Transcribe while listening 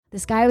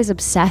This guy was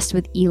obsessed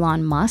with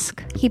Elon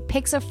Musk. He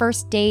picks a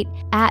first date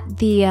at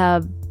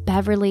the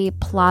Beverly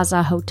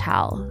Plaza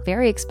Hotel.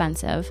 Very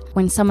expensive.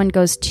 When someone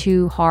goes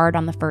too hard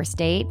on the first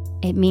date,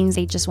 it means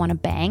they just want to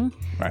bang.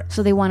 Right.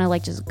 So they want to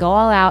just go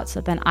all out. So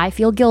then I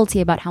feel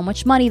guilty about how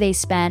much money they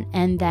spent,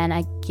 and then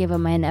I give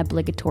them an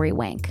obligatory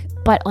wank.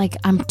 But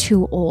I'm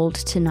too old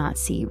to not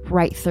see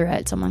right through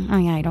it. So I'm like, oh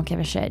yeah, I don't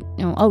give a shit.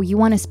 You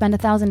want to spend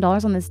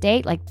 $1,000 on this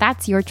date?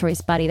 That's your choice,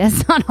 buddy.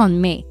 That's not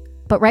on me.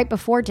 But right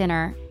before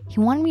dinner, he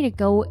wanted me to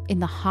go in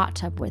the hot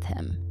tub with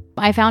him.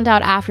 I found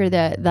out after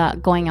the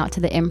going out to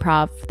the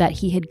Improv that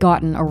he had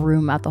gotten a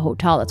room at the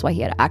hotel. That's why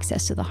he had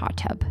access to the hot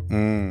tub.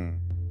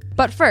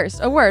 But first,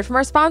 a word from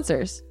our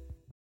sponsors.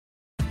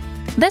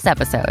 This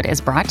episode is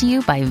brought to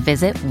you by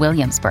Visit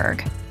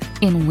Williamsburg.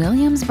 In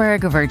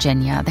Williamsburg,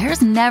 Virginia,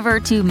 there's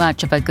never too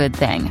much of a good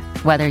thing.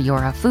 Whether you're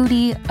a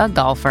foodie, a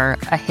golfer,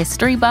 a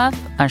history buff,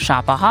 a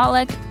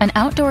shopaholic, an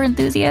outdoor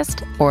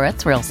enthusiast, or a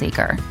thrill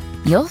seeker,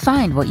 you'll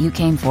find what you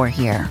came for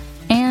here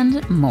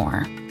and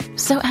more.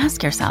 So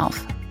ask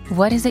yourself,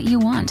 what is it you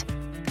want?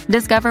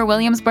 Discover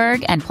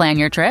Williamsburg and plan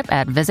your trip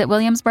at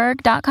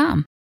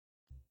visitwilliamsburg.com.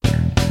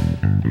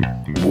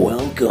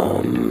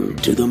 Welcome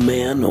to the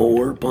Man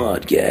Whore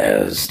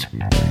Podcast.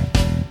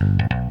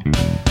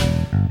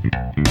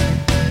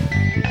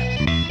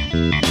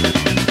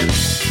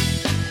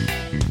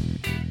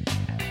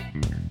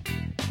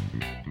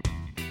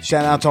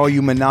 Shout out to all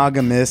you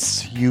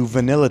monogamists, you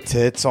vanilla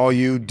tits, all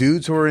you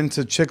dudes who are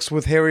into chicks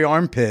with hairy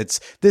armpits.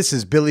 This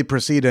is Billy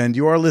Procida, and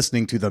you are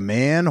listening to the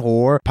Man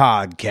Whore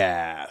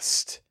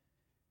Podcast.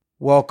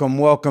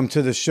 Welcome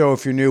to the show.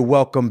 If you're new,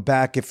 welcome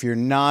back. If you're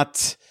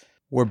not,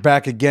 we're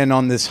back again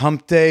on this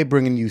hump day,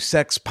 bringing you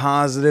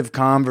sex-positive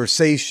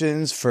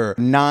conversations for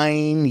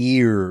 9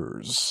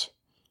 years.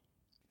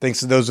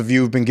 Thanks to those of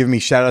you who've been giving me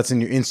shout-outs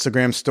in your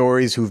Instagram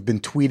stories, who've been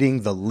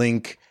tweeting the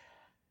link.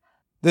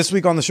 This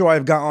week on the show,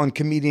 I've got on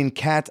comedian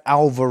Cat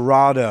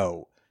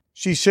Alvarado.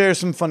 She shares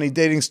some funny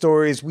dating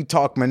stories. We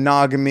talk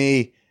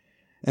monogamy,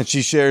 and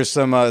she shares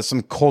some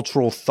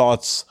cultural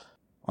thoughts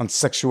on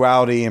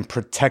sexuality and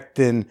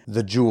protecting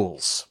the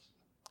jewels.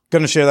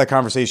 Gonna share that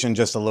conversation in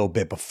just a little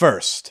bit, but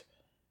first,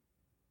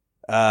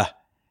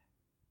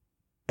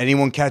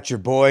 anyone catch your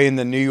boy in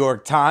the New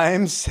York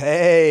Times?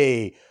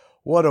 Hey,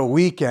 what a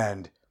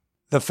weekend.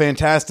 The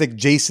fantastic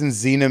Jason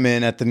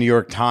Zieneman at the New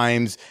York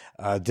Times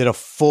did a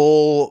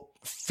full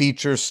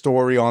feature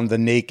story on the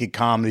naked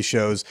comedy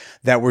shows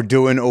that we're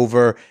doing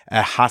over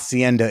at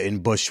Hacienda in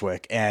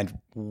Bushwick. And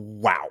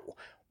wow.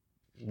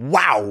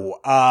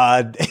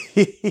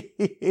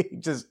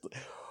 Just,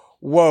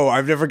 whoa,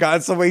 I've never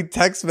gotten so many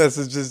text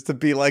messages to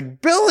be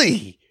like,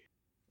 Billy,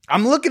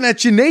 I'm looking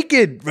at you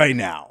naked right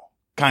now.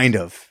 Kind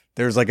of.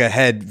 There's a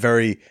head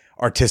very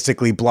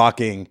artistically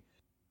blocking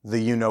the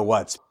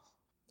you-know-whats.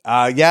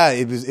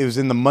 It was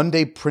in the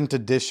Monday print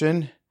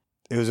edition.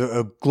 It was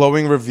a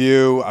glowing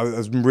review. I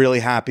was really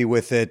happy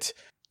with it.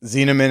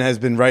 Zieneman has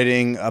been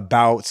writing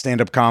about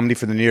stand-up comedy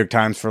for the New York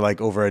Times for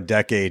over a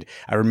decade.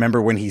 I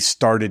remember when he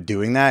started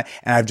doing that,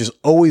 and I've just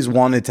always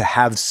wanted to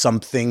have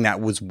something that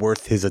was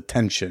worth his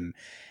attention.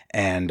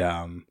 And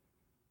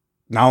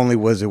not only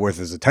was it worth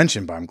his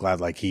attention, but I'm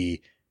glad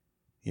he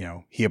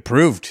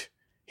approved.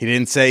 He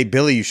didn't say,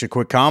 Billy, you should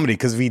quit comedy,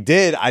 because if he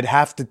did, I'd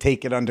have to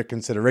take it under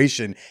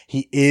consideration.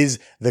 He is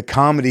the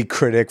comedy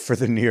critic for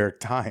the New York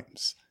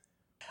Times.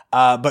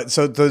 But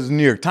so the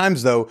New York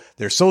Times, though,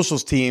 their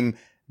socials team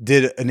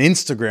did an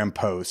Instagram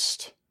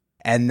post,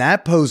 and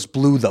that post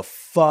blew the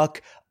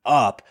fuck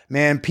up.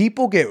 Man,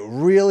 people get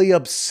really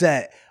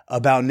upset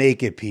about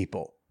naked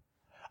people.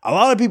 A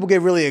lot of people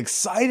get really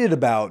excited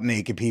about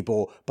naked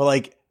people,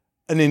 but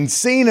an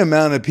insane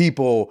amount of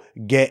people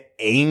get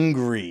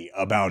angry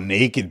about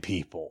naked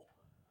people.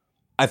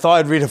 I thought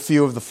I'd read a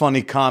few of the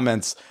funny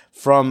comments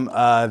from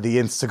the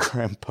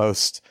Instagram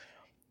post.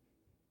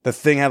 The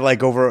thing had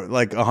over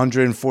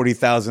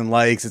 140,000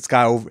 likes. It's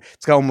got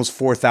almost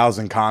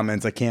 4,000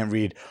 comments. I can't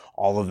read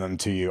all of them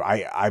to you.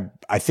 I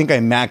think I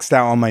maxed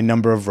out on my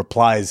number of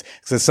replies,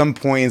 because at some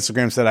point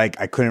Instagram said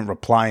I couldn't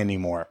reply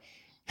anymore.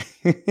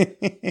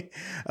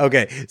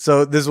 Okay,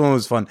 so this one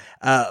was fun.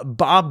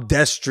 Bob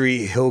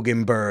Destry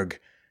Hilgenberg,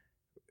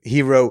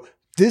 he wrote,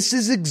 "This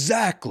is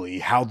exactly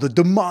how the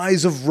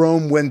demise of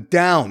Rome went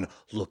down.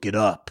 Look it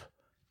up."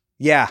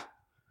 Yeah.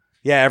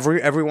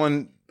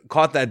 Everyone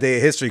caught that day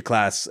of history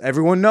class.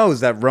 Everyone knows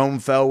that Rome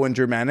fell when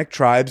Germanic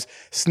tribes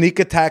sneak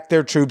attacked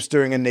their troops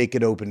during a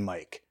naked open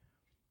mic.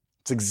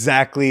 It's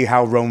exactly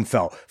how Rome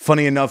fell.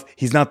 Funny enough,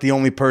 he's not the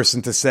only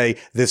person to say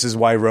this is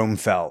why Rome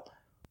fell.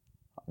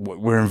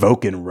 We're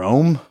invoking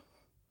Rome?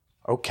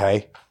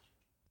 Okay.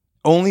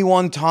 Only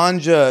One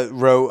Tanja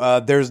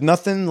wrote, "There's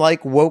nothing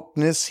like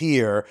wokeness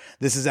here.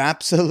 This is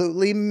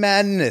absolutely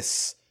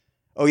madness."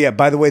 Oh yeah,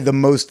 by the way,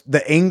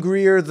 the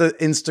angrier the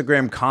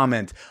Instagram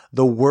comment,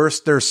 the worse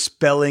their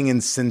spelling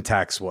and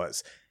syntax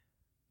was.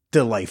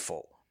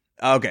 Delightful.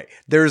 Okay,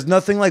 there's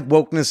nothing like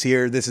wokeness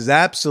here. This is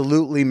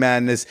absolutely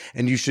madness,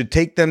 and you should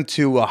take them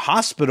to a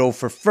hospital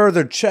for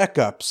further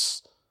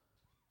checkups.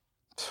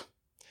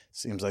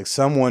 Seems like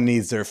someone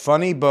needs their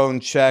funny bone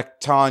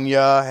checked,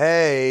 Tanya.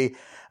 Hey,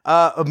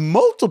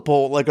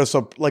 multiple, like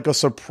a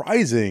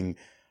surprising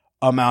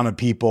amount of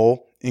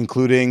people,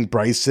 including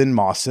Bryson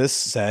Mosses,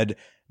 said,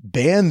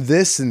 ban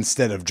this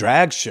instead of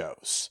drag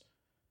shows.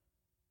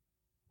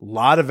 A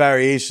lot of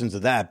variations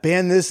of that.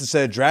 Ban this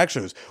instead of drag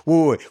shows.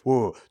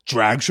 Whoa.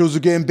 Drag shows are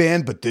getting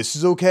banned, but this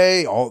is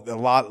okay. A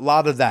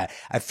lot of that.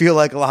 I feel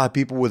like a lot of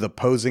people with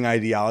opposing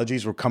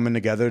ideologies were coming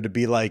together to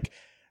be like,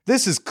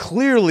 this is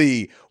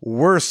clearly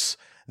worse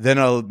than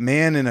a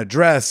man in a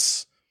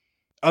dress.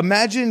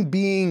 Imagine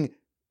being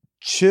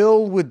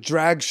chill with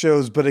drag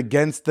shows, but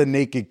against the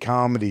naked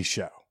comedy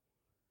show.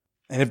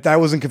 And if that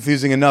wasn't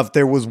confusing enough,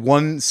 there was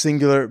one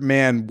singular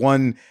man,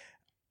 one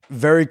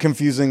very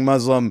confusing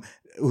Muslim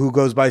who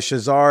goes by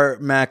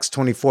Shazar Max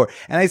 24.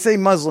 And I say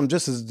Muslim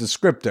just as a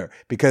descriptor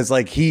because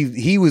like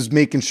he was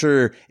making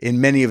sure in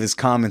many of his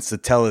comments to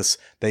tell us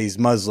that he's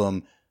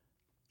Muslim.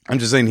 I'm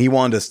just saying he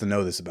wanted us to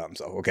know this about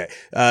himself. Okay.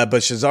 But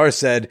Shazar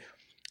said,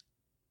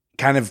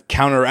 kind of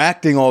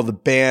counteracting all the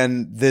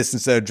ban this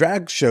instead of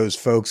drag shows,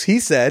 folks, he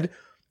said,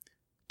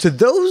 to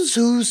those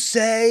who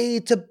say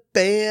to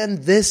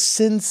ban this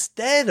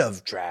instead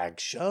of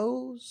drag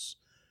shows,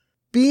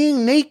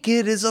 being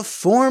naked is a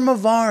form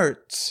of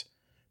art.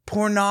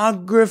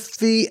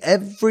 Pornography,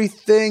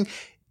 everything,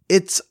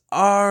 it's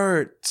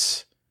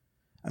art.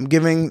 I'm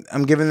giving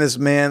this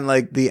man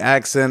like the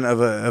accent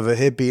of a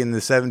hippie in the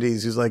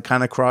 70s who's like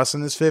kind of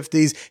crossing his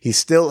 50s. He's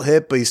still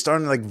hip, but he's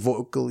starting to like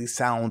vocally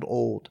sound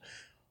old.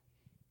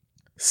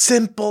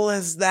 Simple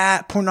as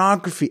that.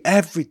 Pornography,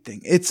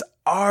 everything. It's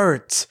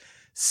art.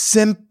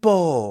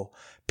 Simple.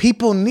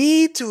 People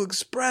need to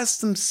express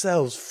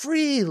themselves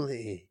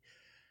freely.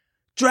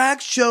 Drag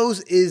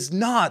shows is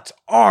not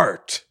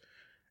art.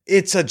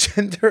 It's a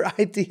gender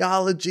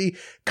ideology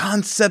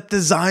concept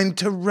designed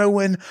to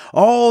ruin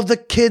all the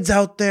kids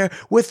out there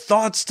with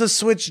thoughts to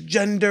switch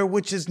gender,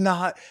 which is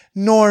not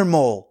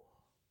normal.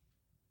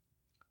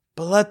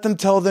 But let them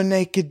tell their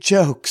naked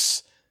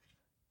jokes.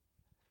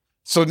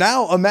 So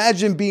now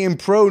imagine being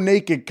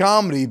pro-naked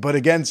comedy, but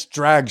against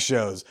drag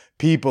shows.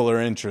 People are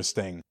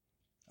interesting.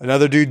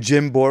 Another dude,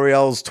 Jim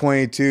Boreals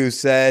 22,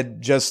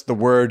 said just the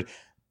word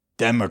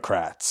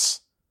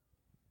Democrats.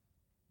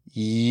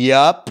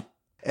 Yup.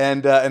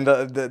 And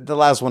the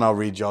last one I'll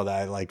read y'all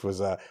that I liked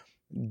was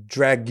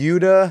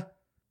Draguda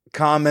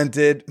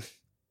commented,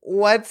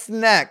 "What's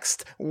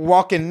next?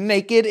 Walking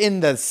naked in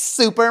the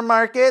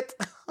supermarket?"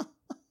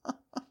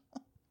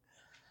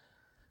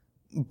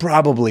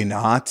 Probably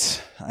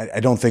not. I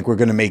don't think we're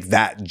going to make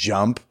that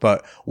jump,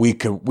 but we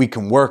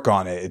can work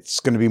on it. It's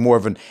going to be more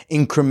of an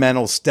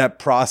incremental step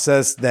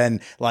process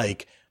than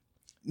like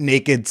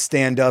naked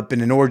stand up in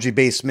an orgy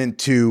basement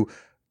to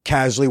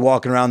casually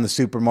walking around the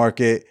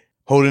supermarket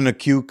holding a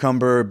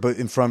cucumber but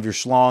in front of your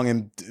schlong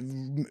and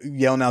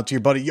yelling out to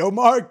your buddy, yo,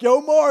 Mark,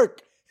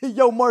 hey,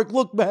 yo, Mark,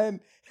 look, man,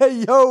 hey,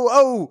 yo,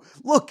 oh,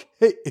 look,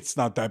 hey, it's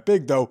not that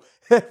big, though,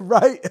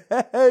 right,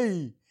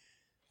 hey.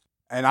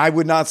 And I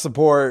would not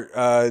support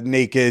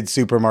naked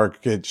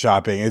supermarket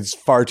shopping. It's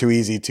far too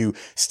easy to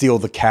steal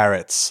the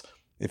carrots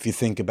if you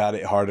think about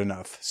it hard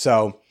enough.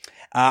 So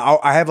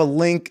I have a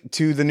link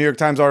to the New York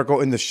Times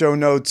article in the show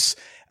notes.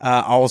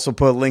 I'll also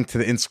put a link to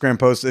the Instagram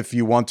post if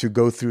you want to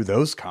go through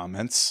those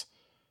comments.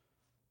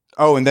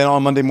 Oh, and then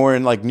on Monday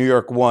morning, like New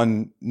York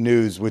One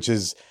News, which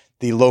is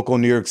the local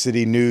New York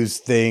City news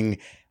thing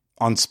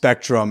on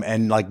Spectrum.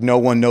 And like no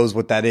one knows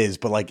what that is,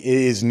 but like it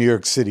is New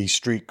York City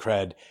street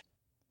cred.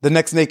 The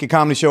next naked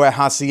comedy show at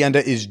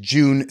Hacienda is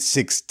June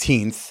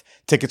 16th.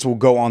 Tickets will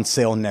go on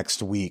sale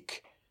next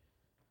week.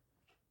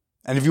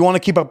 And if you want to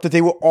keep up to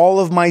date with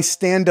all of my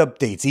stand-up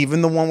dates,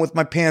 even the one with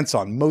my pants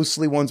on,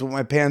 mostly ones with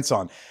my pants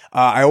on,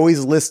 I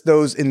always list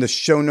those in the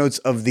show notes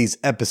of these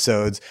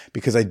episodes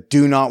because I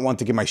do not want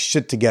to get my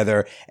shit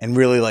together and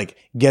really like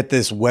get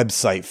this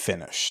website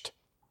finished.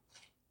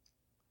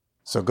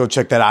 So go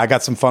check that out. I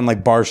got some fun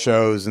like bar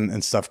shows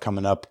and stuff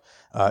coming up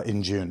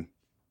in June.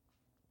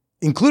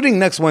 Including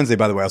next Wednesday,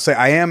 by the way. I'll say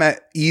I am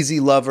at Easy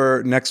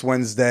Lover next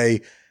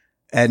Wednesday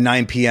at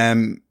 9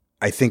 p.m.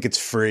 I think it's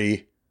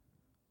free.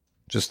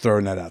 Just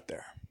throwing that out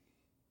there.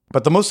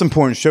 But the most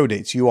important show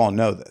dates, you all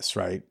know this,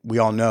 right? We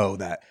all know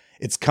that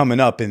it's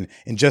coming up in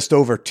just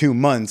over 2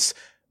 months.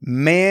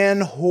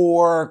 Man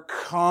Whore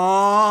Con.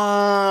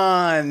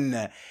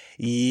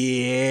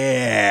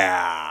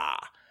 Yeah.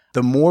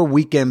 The more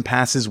weekend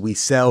passes we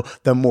sell,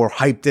 the more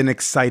hyped and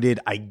excited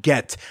I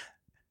get.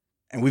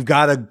 And we've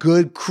got a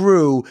good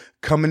crew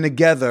coming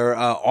together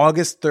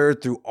August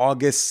 3rd through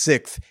August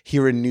 6th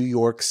here in New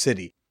York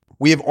City.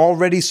 We have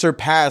already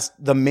surpassed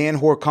the Man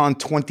Whore Con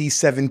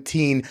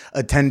 2017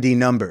 attendee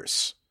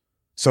numbers.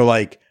 So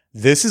like,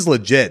 this is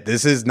legit.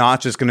 This is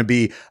not just going to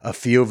be a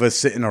few of us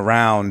sitting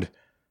around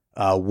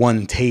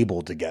one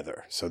table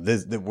together. So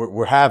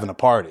we're having a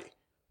party.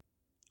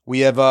 We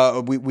have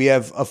we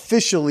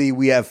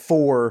have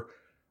 4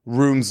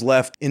 rooms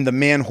left in the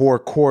Man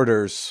Whore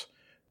quarters.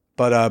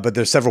 But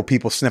there's several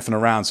people sniffing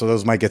around, so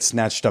those might get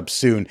snatched up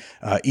soon.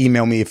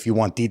 Email me if you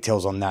want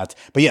details on that.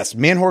 But yes,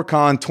 Man Whore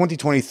Con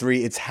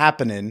 2023, it's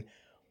happening.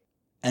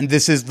 And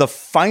this is the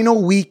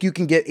final week you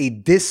can get a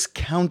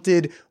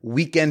discounted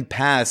weekend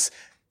pass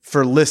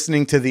for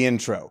listening to the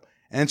intro.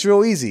 And it's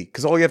real easy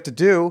because all you have to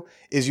do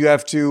is you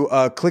have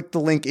to click the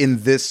link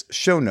in this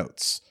show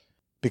notes.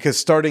 Because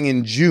starting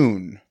in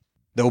June,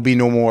 there will be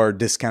no more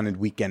discounted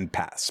weekend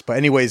pass. But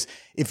anyways,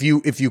 if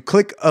you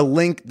click a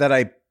link that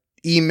I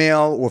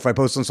email or if I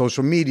post on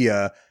social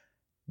media,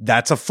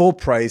 that's a full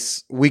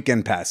price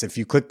weekend pass. If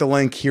you click the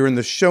link here in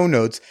the show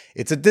notes,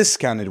 it's a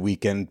discounted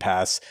weekend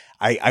pass.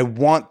 I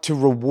want to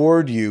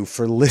reward you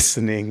for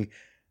listening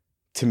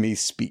to me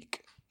speak.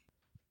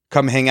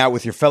 Come hang out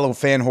with your fellow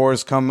fan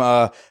whores.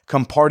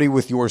 Come party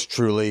with yours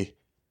truly.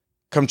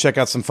 Come check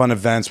out some fun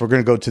events. We're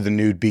going to go to the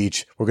nude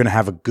beach. We're going to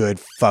have a good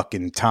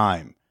fucking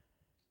time.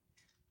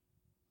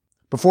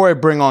 Before I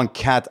bring on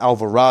Cat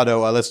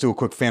Alvarado, let's do a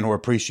quick fan whore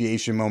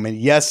appreciation moment.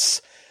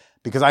 Yes,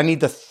 because I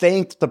need to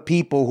thank the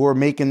people who are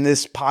making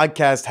this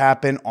podcast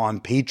happen on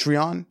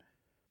Patreon.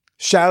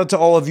 Shout out to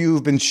all of you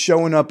who've been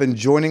showing up and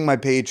joining my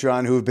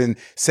Patreon, who have been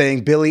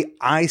saying, Billy,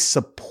 I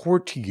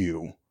support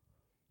you.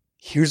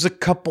 Here's a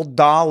couple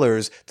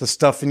dollars to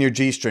stuff in your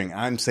G-string.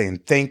 I'm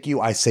saying thank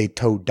you. I say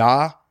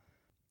toda.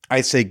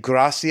 I say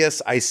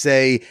gracias. I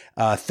say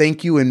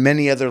thank you in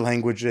many other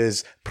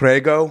languages.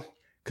 Prego,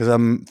 because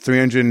I'm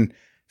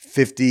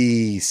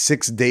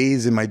 356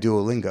 days in my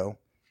Duolingo.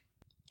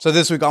 So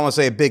this week I want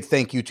to say a big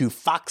thank you to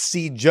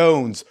Foxy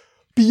Jones.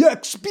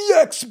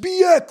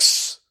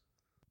 BX.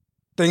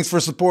 Thanks for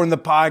supporting the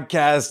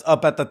podcast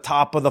up at the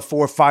top of the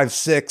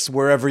 456,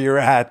 wherever you're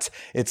at.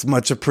 It's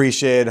much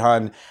appreciated,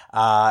 hun.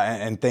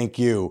 And thank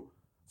you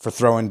for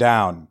throwing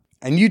down.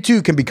 And you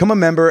too can become a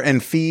member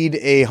and feed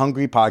a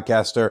hungry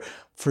podcaster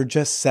for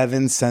just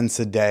 7 cents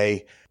a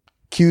day.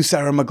 Cue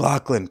Sarah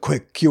McLachlan.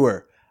 Quick, cue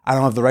her. I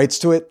don't have the rights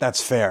to it.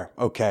 That's fair.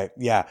 Okay.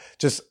 Yeah.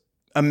 Just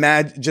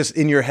imagine, just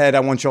in your head, I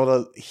want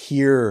y'all to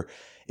hear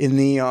in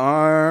the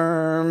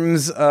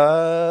arms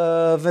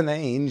of an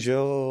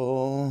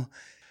angel.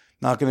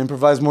 Not going to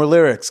improvise more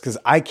lyrics because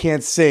I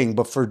can't sing,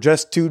 but for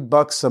just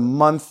 $2 a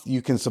month,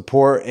 you can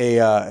support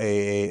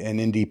an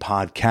indie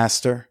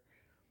podcaster.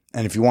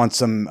 And if you want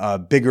some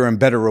bigger and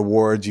better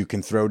rewards, you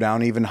can throw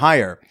down even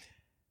higher.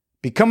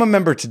 Become a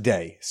member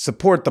today.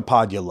 Support the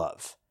pod you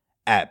love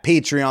at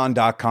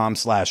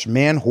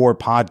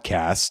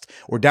patreon.com/manwhorepodcast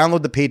or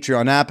download the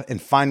Patreon app and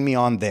find me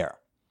on there.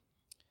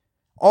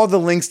 All the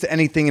links to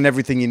anything and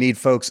everything you need,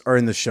 folks, are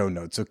in the show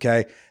notes,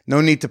 okay?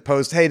 No need to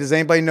post, hey, does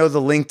anybody know the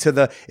link to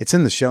the... It's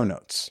in the show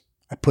notes.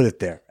 I put it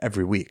there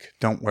every week.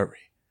 Don't worry.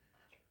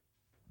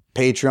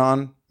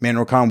 Patreon,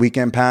 ManwhoreCon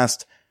Weekend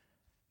Pass,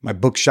 my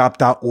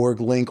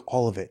bookshop.org link,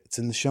 all of it. It's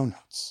in the show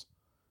notes.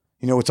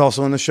 You know what's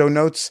also in the show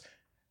notes?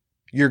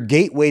 Your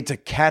gateway to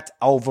Cat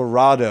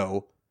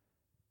Alvarado,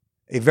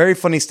 a very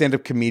funny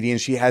stand-up comedian.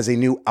 She has a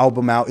new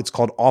album out. It's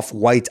called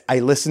Off-White. I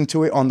listened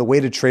to it on the way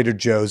to Trader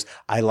Joe's.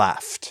 I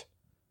laughed.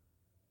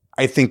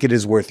 I think it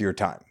is worth your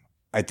time.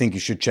 I think you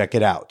should check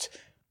it out.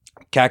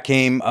 Cat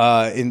came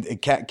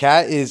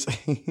Cat is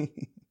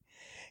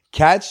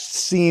Cat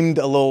seemed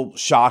a little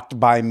shocked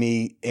by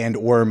me and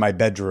or my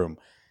bedroom.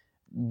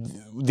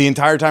 The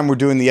entire time we're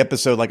doing the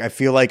episode, like I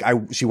feel like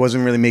she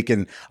wasn't really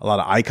making a lot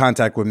of eye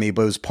contact with me,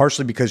 but it was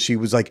partially because she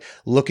was like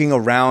looking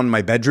around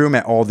my bedroom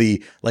at all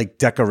the like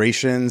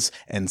decorations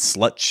and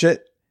slut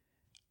shit.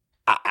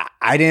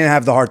 I didn't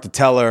have the heart to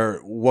tell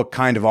her what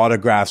kind of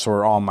autographs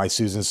were on my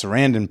Susan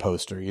Sarandon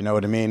poster. You know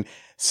what I mean?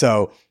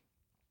 So,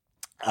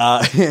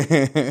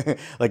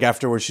 like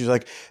afterwards, she's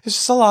like, it's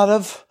just a lot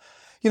of,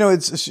 you know,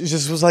 she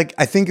just was like,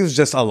 I think it was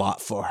just a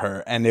lot for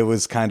her. And it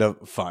was kind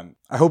of fun.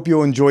 I hope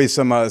you'll enjoy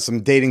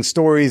some dating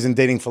stories and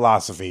dating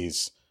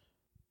philosophies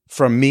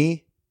from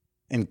me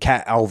and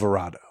Cat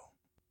Alvarado.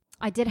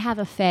 I did have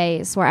a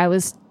phase where I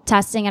was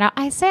testing it out.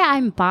 I say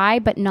I'm bi,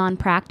 but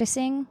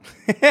non-practicing.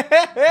 That's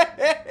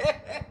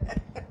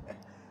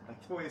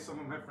the way some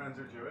of my friends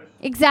are Jewish.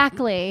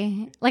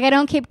 Exactly. Like I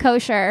don't keep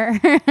kosher.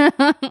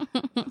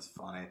 That's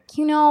funny.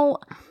 You know,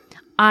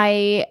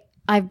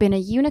 I've been a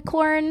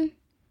unicorn,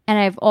 and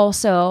I've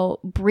also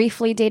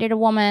briefly dated a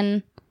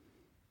woman,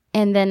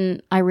 and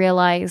then I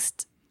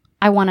realized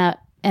I want to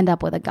end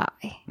up with a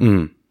guy.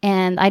 Mm.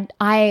 And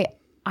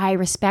I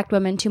respect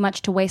women too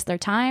much to waste their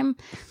time.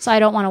 So I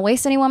don't want to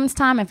waste any woman's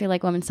time. I feel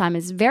like women's time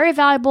is very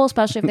valuable,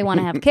 especially if they want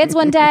to have kids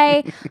one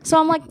day. So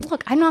I'm like,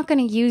 look, I'm not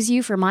going to use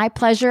you for my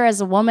pleasure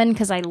as a woman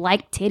because I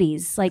like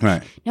titties. Like,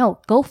 right. No,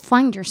 go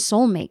find your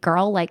soulmate,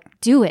 girl.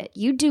 Like, do it.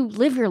 You do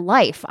live your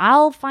life.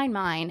 I'll find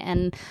mine.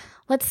 And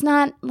let's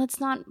not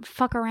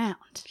fuck around.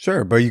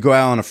 Sure. But you go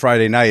out on a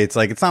Friday night. It's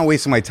like, it's not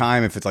wasting my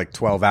time if it's like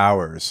 12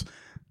 hours.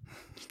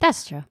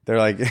 That's true. They're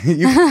like,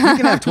 you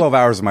can have 12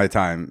 hours of my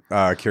time,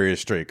 curious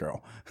straight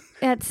girl.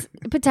 It's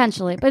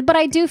potentially. But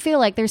I do feel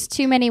like there's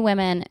too many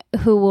women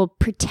who will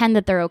pretend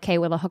that they're okay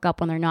with a hookup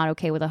when they're not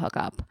okay with a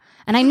hookup.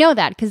 And I know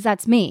that because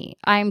that's me.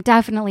 I'm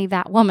definitely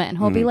that woman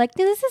who'll be like,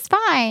 this is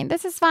fine.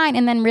 This is fine.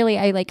 And then really,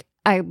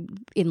 I'm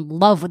in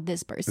love with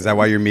this person. Is that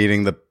why you're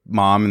meeting the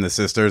mom and the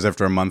sisters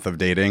after a month of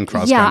dating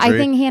cross Yeah, country? I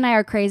think he and I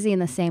are crazy in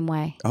the same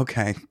way.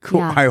 Okay, cool.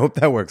 Yeah. I hope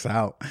that works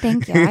out.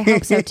 Thank you. I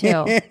hope so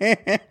too.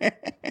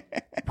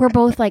 We're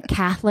both like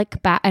Catholic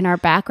in our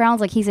backgrounds.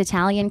 Like he's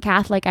Italian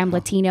Catholic. I'm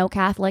Latino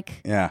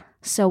Catholic. Yeah.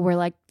 So we're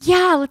like,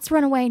 yeah, let's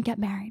run away and get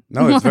married.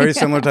 No, it's very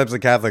similar types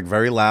of Catholic.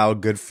 Very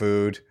loud, good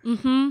food.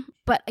 Mm-hmm.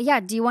 But yeah,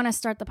 do you want to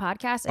start the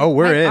podcast? Oh,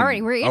 we're in.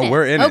 Already, we're in. Oh, it.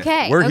 we're in.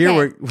 Okay, We're okay.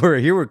 here. We're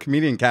here with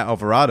comedian Cat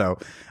Alvarado.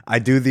 I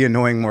do the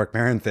annoying Mark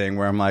Maron thing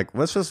where I'm like,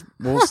 we'll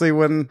see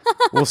when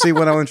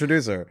I'll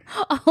introduce her.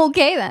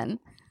 Okay, then.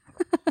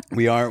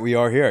 We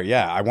are here.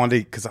 Yeah, I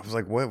wanted because I was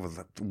like, what was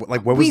that?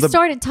 Like, what was We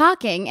started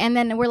talking, and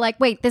then we're like,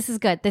 wait, this is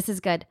good. This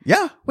is good.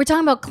 Yeah. We're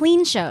talking about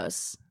clean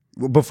shows.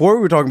 Before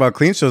we were talking about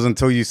clean shows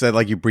until you said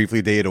like you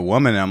briefly dated a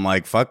woman. And I'm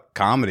like, fuck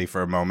comedy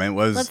for a moment.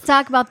 Let's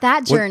talk about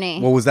that journey.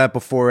 What was that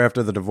before or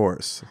after the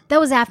divorce? That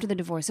was after the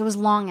divorce. It was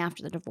long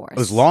after the divorce. It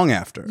was long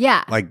after.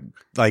 Yeah.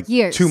 Like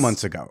Years. 2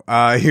 months ago.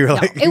 You're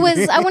like It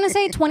was, I want to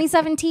say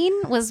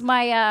 2017 was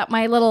my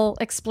my little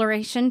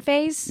exploration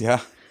phase.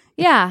 Yeah.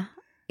 Yeah.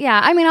 Yeah.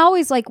 I mean, I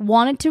always like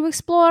wanted to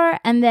explore,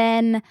 and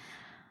then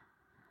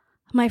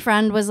my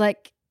friend was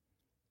like,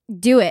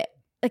 do it.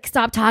 Like,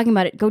 stop talking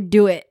about it. Go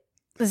do it.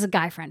 This is a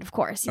guy friend, of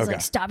course. He's Okay.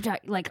 like, stop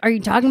talking. Like, are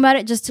you talking about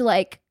it just to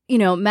like,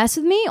 mess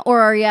with me?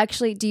 Or are you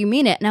actually, do you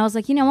mean it? And I was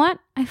like, you know what?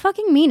 I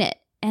fucking mean it.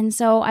 And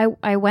so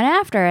I went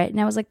after it, and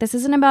I was like, this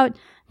isn't about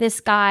this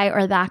guy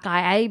or that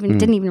guy. I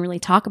didn't even really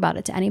talk about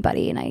it to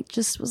anybody. And I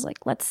just was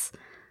like, let's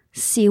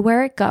see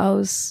where it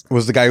goes.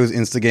 Was the guy who was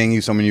instigating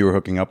you someone you were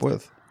hooking up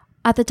with?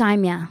 At the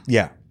time, yeah.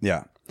 Yeah.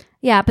 Yeah.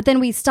 Yeah, but then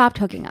we stopped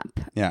hooking up.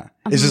 Yeah.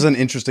 It's just an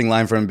interesting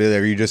line for him to be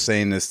like, are you just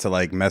saying this to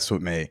like mess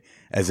with me?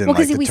 As in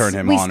like to turn him on or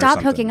something? We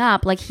stopped hooking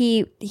up. Like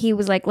he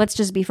was like, let's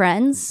just be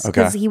friends. Okay.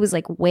 Because he was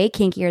like way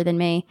kinkier than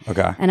me.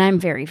 Okay. And I'm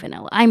very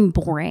vanilla. I'm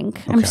boring.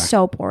 I'm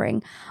so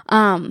boring.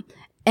 So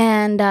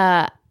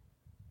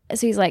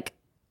he's like,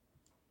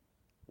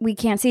 we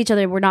can't see each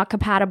other. We're not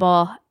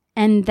compatible.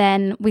 And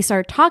then we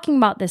started talking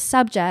about this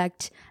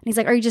subject. And he's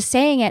like, are you just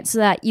saying it so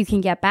that you can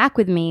get back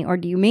with me? Or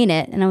do you mean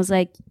it? And I was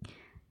like,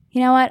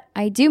 you know what?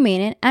 I do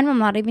mean it. And I'm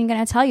not even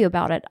going to tell you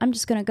about it. I'm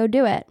just going to go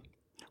do it.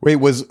 Wait,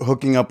 was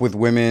hooking up with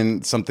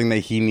women something that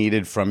he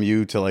needed from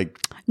you to like?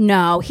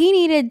 No, he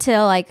needed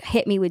to like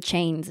hit me with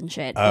chains and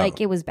shit. Oh.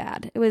 Like it was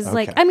bad. It was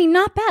like, I mean,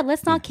 not bad.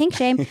 Let's not kink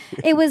shame.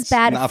 It was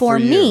bad Not for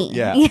you. me.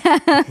 Yeah.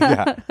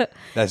 Yeah.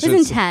 That's It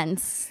was just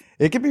intense.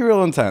 It can be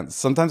real intense.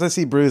 Sometimes I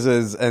see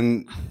bruises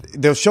and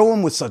they'll show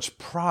them with such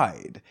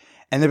pride.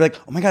 And they'll be like,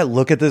 oh my God,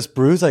 look at this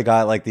bruise I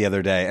got like the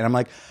other day. And I'm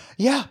like,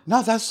 yeah,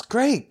 no, that's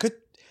great. Good.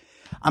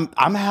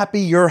 I'm happy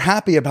you're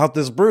happy about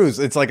this bruise.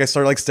 It's like I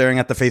start like staring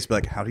at the face, be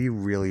like, how do you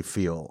really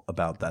feel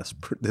about this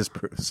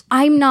bruise?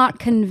 I'm not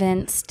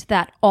convinced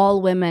that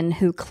all women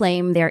who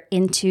claim they're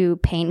into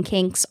pain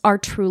kinks are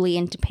truly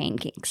into pain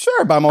kinks.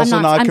 Sure, but I'm also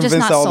I'm not just convinced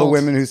not that all the sold.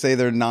 women who say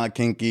they're not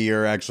kinky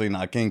are actually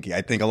not kinky.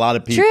 I think a lot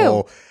of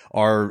people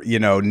are,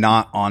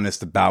 not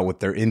honest about what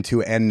they're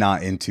into and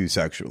not into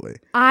sexually.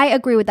 I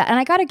agree with that. And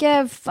I got to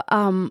give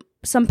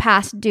some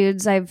past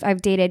dudes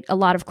I've dated a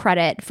lot of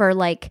credit for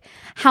like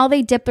how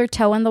they dip their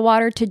toe in the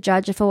water to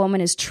judge if a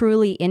woman is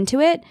truly into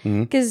it.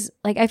 Because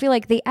like I feel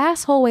like the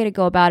asshole way to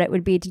go about it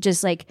would be to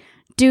just like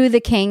do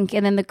the kink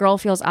and then the girl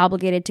feels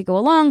obligated to go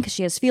along because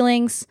she has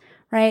feelings,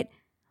 right?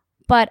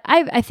 But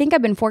I think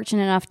I've been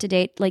fortunate enough to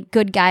date like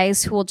good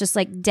guys who will just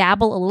like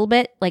dabble a little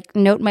bit, like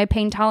note my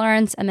pain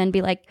tolerance and then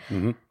be like,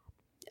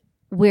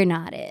 we're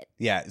not it.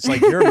 Yeah, it's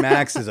like your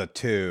max is a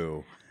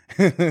 2.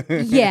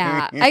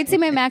 Yeah, I'd say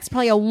my max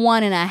probably a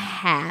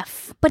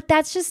 1.5, but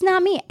that's just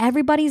not me.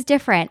 Everybody's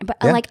different. But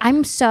like,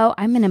 I'm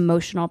an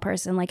emotional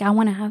person. Like I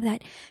want to have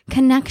that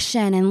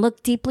connection and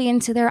look deeply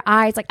into their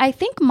eyes. Like I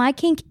think my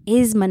kink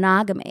is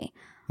monogamy,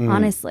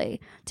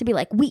 honestly, to be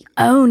like, we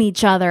own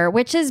each other,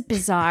 which is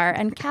bizarre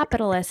and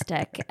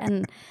capitalistic.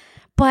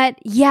 But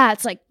yeah,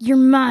 it's like, you're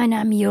mine,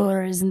 I'm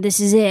yours, and this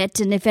is it.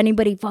 And if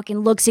anybody fucking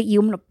looks at you,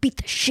 I'm going to beat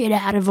the shit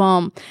out of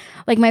them.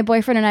 Like my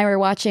boyfriend and I were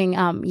watching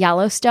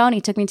Yellowstone. He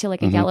took me to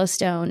like a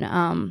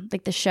Yellowstone,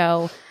 like the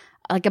show,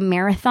 like a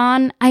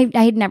marathon. I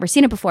had never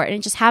seen it before. And it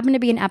just happened to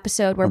be an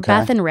episode where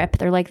Beth and Rip,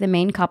 they're like the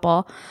main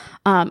couple.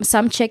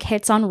 Some chick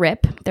hits on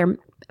Rip.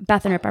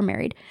 Beth and Rip are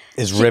married.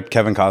 Is Rip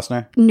Kevin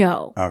Costner?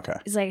 No. Okay.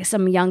 He's like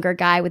some younger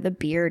guy with a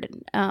beard.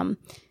 And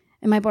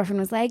my boyfriend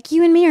was like,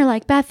 you and me are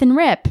like Beth and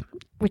Rip.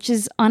 Which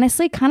is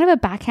honestly kind of a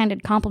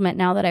backhanded compliment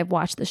now that I've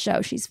watched the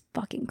show. She's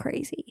fucking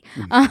crazy.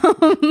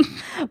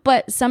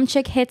 But some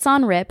chick hits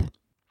on Rip,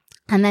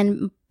 and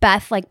then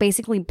Beth like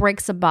basically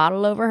breaks a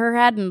bottle over her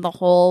head, and the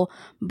whole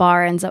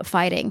bar ends up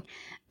fighting.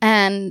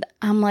 And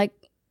I'm like,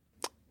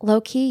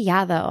 low key,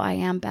 yeah, though I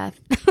am Beth.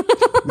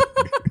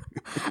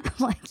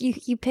 I'm like,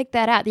 you picked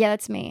that out. Yeah,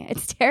 that's me.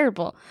 It's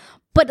terrible.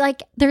 But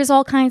like, there's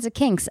all kinds of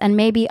kinks, and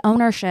maybe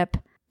ownership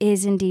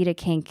is indeed a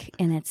kink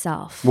in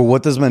itself. Well,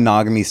 what does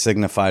monogamy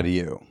signify to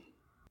you?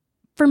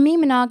 For me,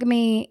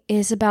 monogamy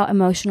is about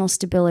emotional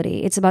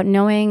stability. It's about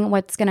knowing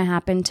what's going to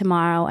happen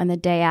tomorrow and the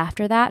day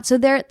after that. So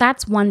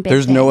that's one big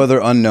There's thing. no other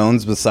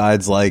unknowns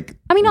besides like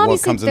what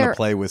obviously comes into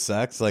play with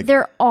sex. Like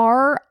there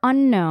are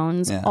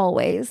unknowns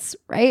always,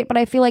 right? But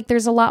I feel like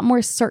there's a lot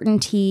more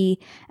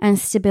certainty and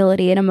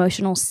stability and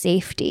emotional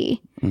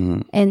safety.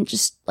 And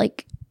just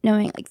like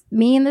knowing like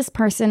me and this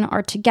person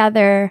are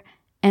together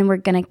and we're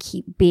going to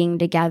keep being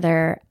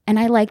together. And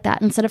I like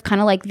that instead of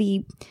kind of like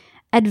the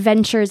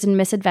adventures and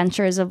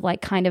misadventures of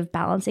like kind of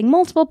balancing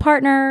multiple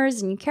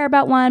partners and you care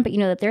about one, but you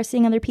know that they're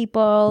seeing other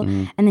people.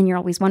 And then you're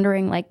always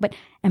wondering like, but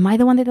am I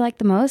the one that they like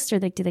the most? Or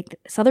like, do they like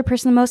this other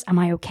person the most? Am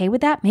I okay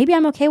with that? Maybe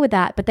I'm okay with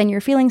that. But then your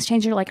feelings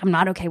change. You're like, I'm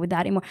not okay with that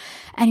anymore.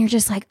 And you're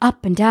just like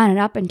up and down and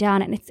up and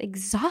down. And it's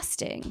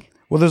exhausting.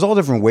 Well, there's all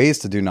different ways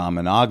to do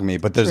non-monogamy,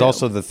 but there's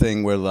also the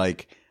thing where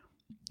like,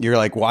 you're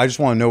like, well, I just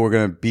want to know we're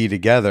going to be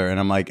together. And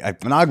I'm like,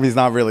 monogamy is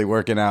not really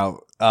working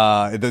out.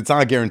 It's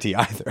not a guarantee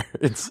either.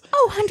 It's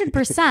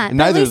 100%.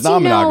 Neither is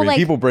non-monogamy. Like,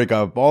 people break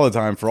up all the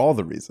time for all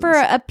the reasons. For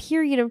a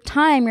period of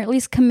time, you're at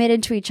least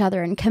committed to each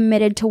other and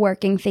committed to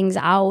working things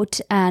out.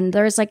 And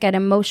there's like an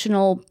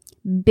emotional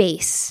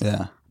base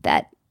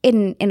that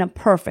in a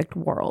perfect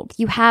world,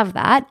 you have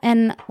that.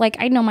 And like,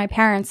 I know my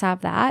parents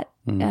have that.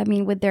 I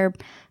mean, with their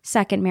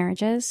second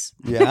marriages.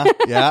 Yeah,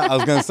 I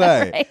was gonna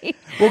say. Right.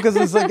 Well, because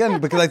it's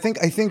because I think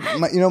I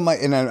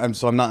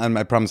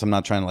promise I'm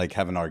not trying to like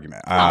have an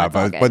argument.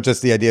 But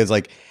just the idea is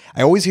like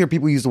I always hear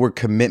people use the word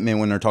commitment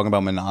when they're talking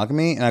about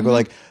monogamy, and I go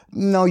like,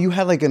 no, you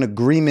had like an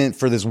agreement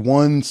for this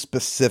one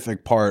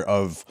specific part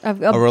of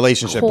a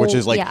relationship, which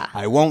is like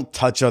I won't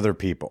touch other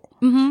people.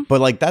 But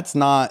like that's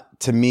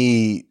not to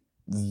me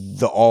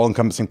the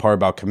all-encompassing part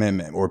about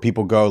commitment, where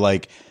people go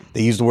like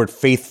they use the word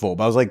faithful,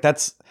 but I was like,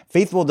 that's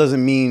faithful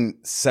doesn't mean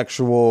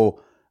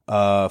sexual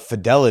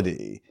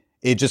fidelity.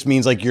 It just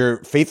means like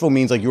you're faithful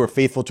means like you are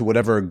faithful to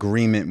whatever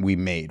agreement we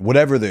made,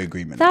 whatever the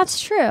agreement That's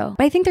is. true.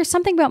 But I think there's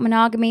something about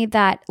monogamy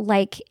that,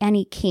 like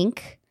any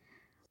kink,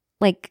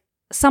 like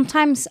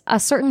sometimes a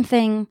certain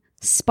thing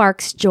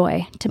sparks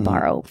joy, to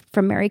borrow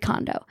from Marie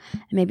Kondo.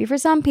 And maybe for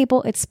some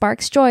people, it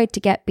sparks joy to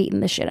get beaten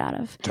the shit out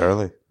of.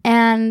 Totally.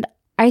 And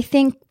I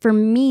think for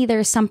me,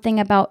 there's something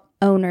about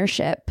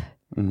ownership.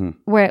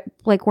 Where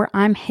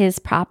I'm his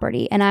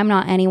property and I'm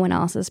not anyone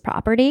else's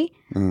property,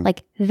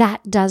 like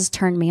that does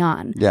turn me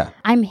on. Yeah,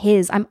 I'm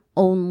his. I'm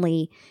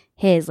only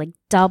his. Like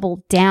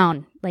double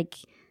down. Like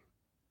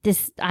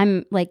this.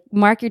 I'm like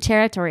mark your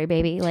territory,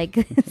 baby. Like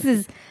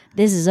this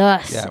is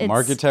us. Yeah, it's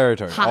mark your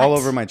territory hot. All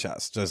over my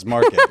chest. Just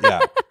mark it. Yeah,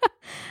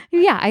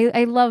 yeah.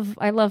 I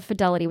love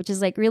fidelity, which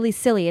is like really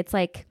silly. It's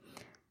like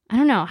I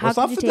don't know how. Well, it's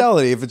not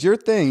fidelity. If it's your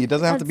thing, it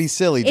doesn't have to be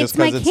silly. Just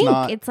because it's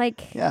not. It's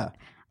like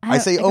I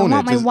say like, own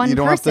I it. Just, you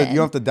don't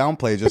have to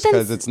downplay just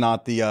because it's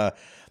not the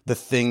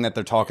thing that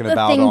they're talking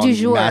about on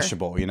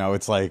Mashable. You know,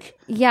 it's like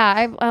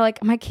I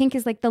like my kink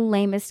is like the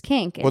lamest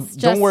kink. It's just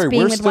don't worry,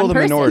 being we're with still the one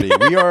person. minority.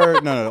 We are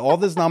no. All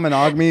this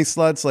non-monogamy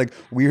sluts, like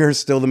we are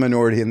still the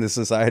minority in this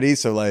society.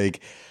 So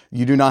like,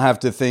 you do not have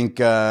to think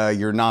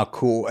you're not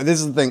cool. And this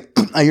is the thing.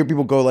 I hear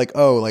people go like,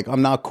 "Oh, like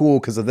I'm not cool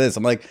because of this."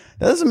 I'm like,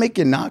 that doesn't make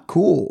you not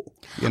cool.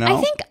 You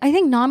know? I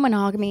think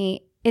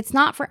non-monogamy. It's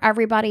not for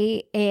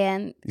everybody,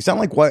 and you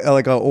sound like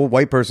an old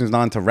white person who's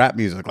not into rap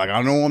music. Like,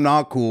 I know I'm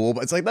not cool,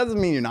 but it's like that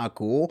doesn't mean you're not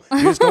cool.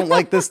 You just don't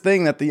like this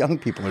thing that the young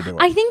people are doing.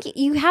 I think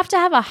you have to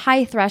have a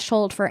high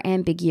threshold for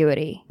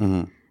ambiguity,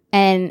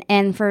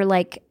 and for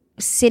like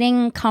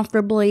sitting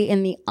comfortably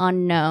in the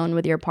unknown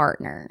with your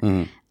partner.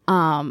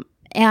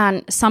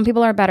 And some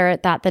people are better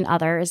at that than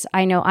others.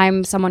 I know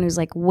I'm someone who's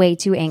like way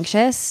too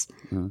anxious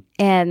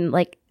and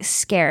like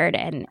scared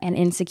and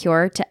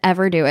insecure to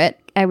ever do it.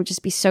 I would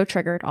just be so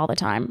triggered all the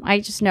time.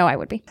 I just know I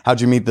would be. How'd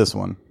you meet this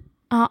one?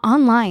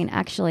 Online,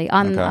 actually,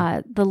 on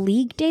the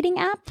League dating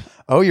app.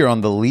 Oh, you're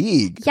on the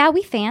League. Yeah,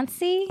 we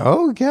fancy.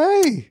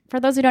 Okay. For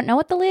those who don't know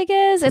what the League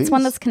is, it's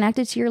one that's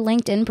connected to your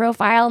LinkedIn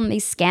profile, and they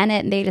scan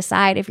it and they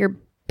decide if you're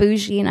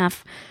bougie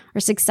enough or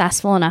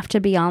successful enough to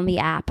be on the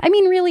app. I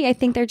mean, really, I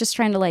think they're just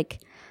trying to like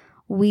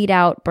weed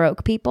out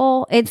broke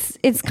people.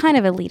 It's kind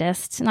of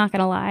elitist, not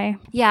gonna lie.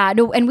 Yeah,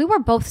 no, and we were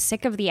both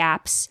sick of the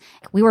apps.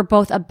 We were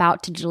both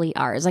about to delete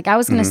ours. Like I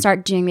was gonna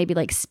start doing maybe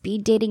like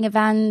speed dating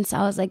events.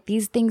 I was like,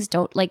 these things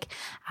don't like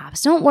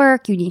apps don't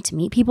work. You need to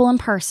meet people in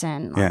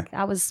person. Like,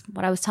 that was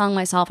what I was telling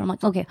myself. And I'm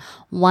like, okay,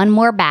 one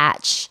more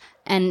batch.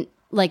 And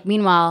like,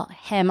 meanwhile,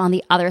 him on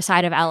the other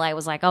side of LA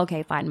was like,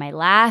 okay, fine, my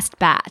last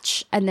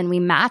batch. And then we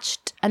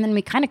matched, and then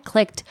we kind of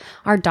clicked.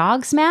 Our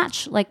dogs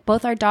match. Like,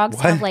 both our dogs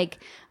have like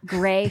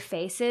gray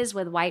faces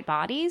with white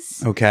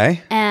bodies.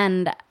 Okay.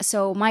 And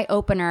so my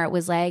opener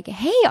was like,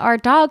 hey, our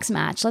dogs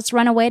match. Let's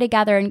run away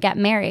together and get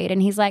married.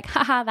 And he's like,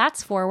 haha,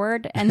 that's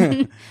forward. And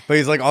then but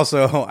he's like,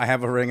 also, I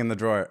have a ring in the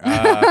drawer.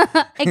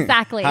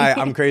 exactly. Hi,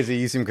 I'm crazy.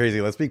 You seem crazy.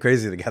 Let's be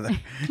crazy together.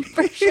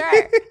 For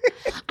sure.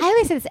 I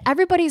always say this.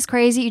 Everybody's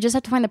crazy. You just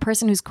have to find the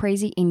person who's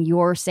crazy in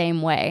your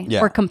same way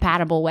or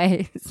compatible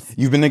ways.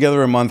 You've been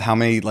together a month. How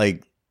many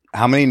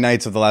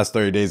nights of the last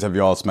 30 days have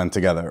you all spent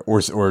together?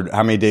 Or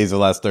how many days of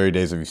the last 30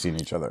 days have you seen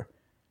each other?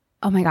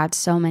 Oh my God,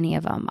 so many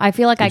of them. I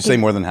feel like Would I you could say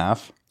more than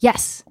half?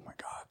 Yes. Oh my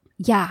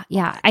God.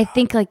 Yeah. I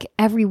think like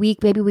every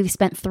week, maybe we've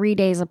spent 3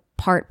 days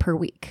apart per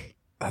week.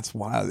 That's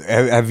wild.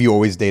 Have you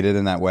always dated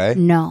in that way?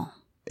 No.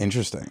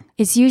 Interesting.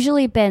 It's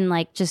usually been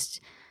like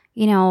just,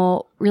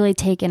 really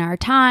taking our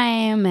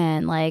time,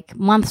 and like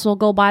months will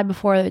go by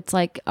before it's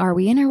like, are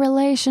we in a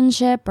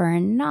relationship or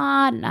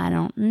not? And I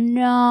don't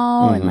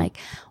know. And like,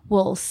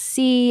 we'll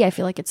see. I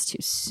feel like it's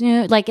too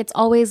soon. Like it's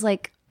always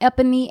like up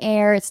in the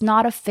air. It's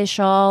not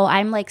official.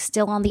 I'm like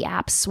still on the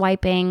app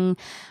swiping,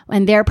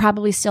 and they're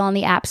probably still on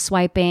the app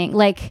swiping.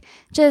 Like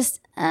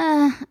just,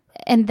 and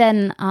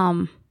then,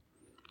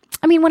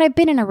 when I've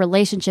been in a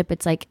relationship,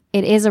 it's like,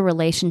 it is a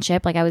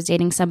relationship. Like I was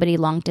dating somebody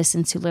long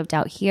distance who lived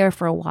out here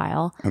for a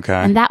while. Okay.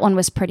 And that one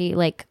was pretty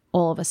like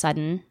all of a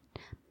sudden,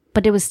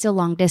 but it was still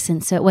long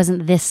distance. So it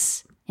wasn't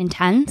this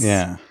intense.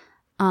 Yeah.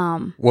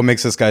 What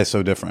makes this guy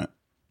so different?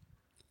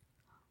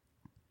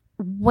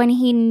 When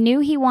he knew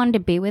he wanted to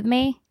be with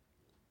me,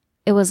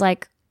 it was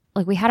like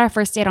we had our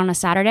first date on a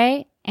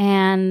Saturday,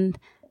 and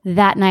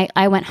that night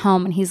I went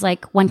home and he's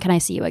like, when can I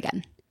see you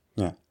again?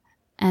 Yeah.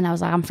 And I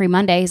was like, I'm free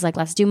Monday. He's like,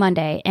 let's do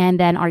Monday. And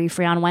then, are you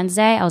free on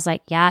Wednesday? I was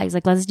like, yeah. He's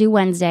like, let's do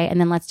Wednesday. And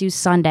then let's do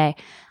Sunday.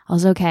 I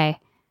was okay.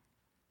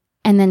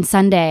 And then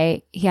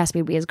Sunday, he asked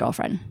me to be his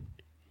girlfriend.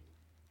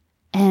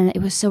 And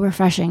it was so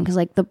refreshing because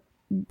like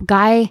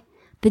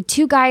the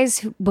two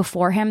guys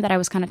before him that I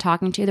was kind of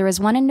talking to, there was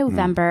one in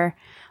November.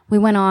 We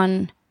went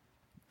on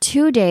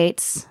 2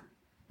 dates.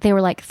 They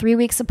were like 3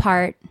 weeks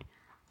apart.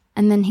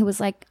 And then he was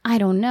like, I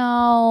don't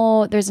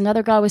know. There's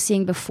another girl I was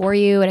seeing before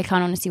you, and I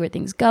kind of want to see where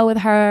things go with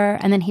her.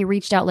 And then he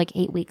reached out like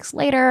 8 weeks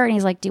later, and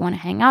he's like, do you want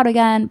to hang out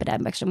again? But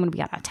I'm going to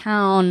be out of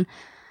town.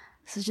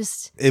 So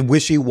just A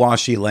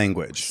wishy-washy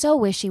language. so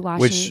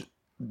wishy-washy. Which,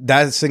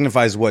 that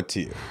signifies what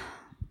to you?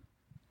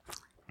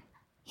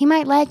 He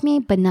might like me,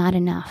 but not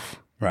enough.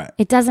 Right.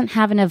 It doesn't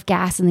have enough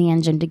gas in the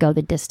engine to go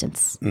the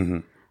distance.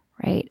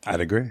 Right?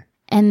 I'd agree.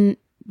 And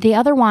the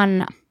other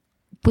one,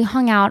 we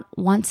hung out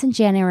once in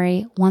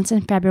January, once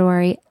in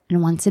February,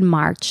 and once in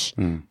March.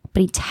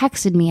 But he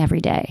texted me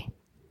every day.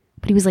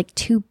 But he was like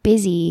too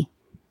busy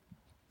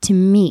to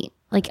meet.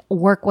 Like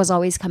work was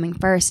always coming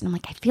first. And I'm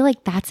like, I feel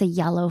like that's a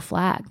yellow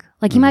flag.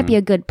 Like he might be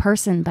a good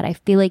person, but I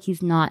feel like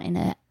he's not in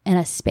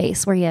a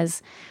space where he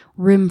has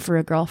room for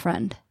a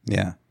girlfriend.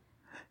 Yeah.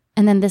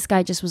 And then this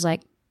guy just was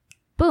like,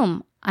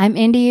 boom, I'm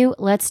into you.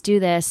 Let's do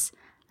this.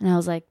 And I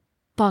was like,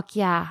 fuck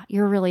yeah,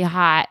 you're really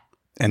hot.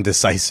 And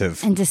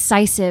decisive. And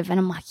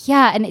I'm like,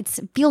 yeah. And it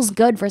feels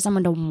good for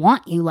someone to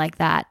want you like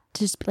that.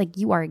 To just be like,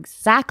 you are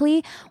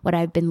exactly what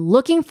I've been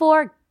looking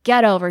for.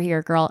 Get over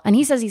here, girl. And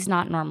he says he's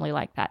not normally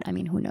like that. I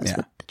mean, who knows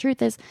what the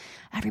truth is?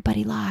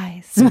 Everybody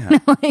lies. Yeah.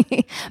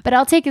 But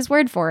I'll take his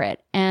word for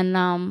it. And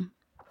and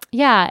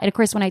of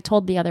course, when I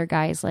told the other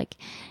guys, like,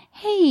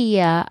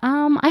 hey,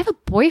 I have a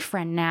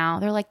boyfriend now.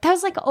 They're like, that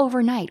was like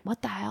overnight.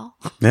 What the hell?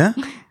 Yeah.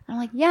 I'm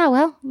like, yeah,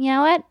 well, you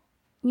know what?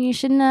 You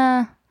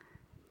shouldn't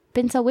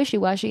been so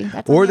wishy-washy.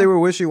 That's Or they were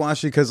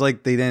wishy-washy because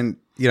like they didn't,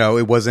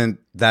 it wasn't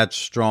that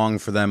strong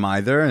for them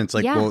either. And it's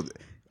like, well,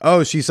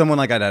 oh, she's someone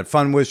like I'd had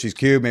fun with. She's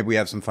cute. Maybe we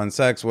have some fun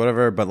sex,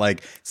 whatever. But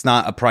like, it's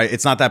not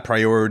it's not that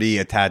priority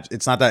attached.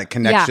 It's not that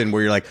connection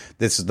where you're like,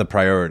 this is the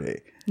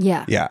priority.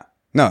 Yeah. Yeah.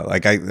 No,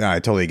 like I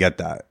totally get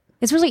that.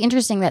 It's really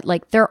interesting that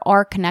like there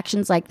are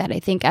connections like that. I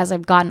think as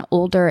I've gotten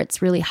older,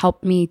 it's really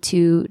helped me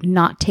to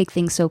not take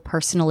things so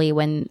personally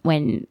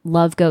when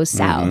love goes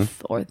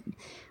south or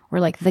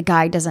like the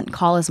guy doesn't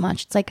call as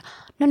much. It's like,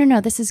 no,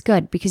 this is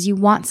good because you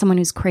want someone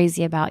who's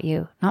crazy about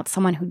you, not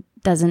someone who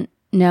doesn't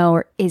know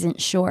or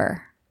isn't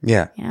sure.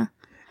 Yeah. Yeah.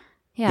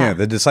 Yeah.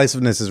 The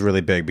decisiveness is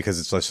really big because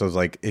it's just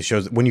like it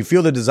shows when you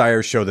feel the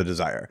desire, show the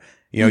desire.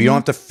 You don't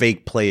have to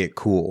fake play it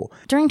cool.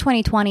 During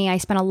 2020, I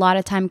spent a lot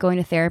of time going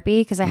to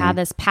therapy because I had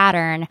this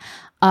pattern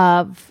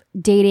of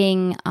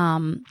dating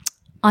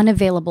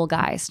unavailable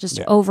guys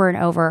just over and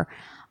over.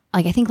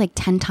 Like I think like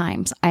 10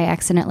 times I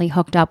accidentally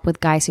hooked up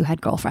with guys who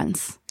had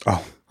girlfriends.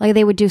 Oh. Like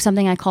they would do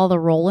something I call the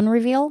roll and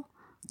reveal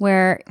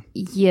where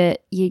you're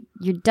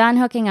done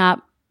hooking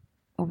up,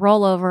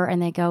 roll over,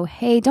 and they go,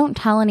 hey, don't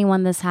tell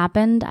anyone this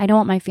happened. I don't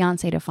want my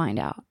fiance to find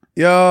out.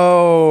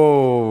 Yo.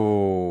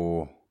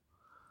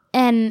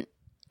 And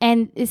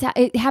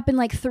it happened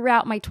like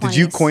throughout my 20s. Did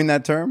you coin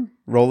that term?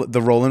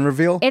 The roll and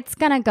reveal? It's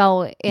going to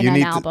go in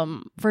an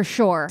album for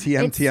sure.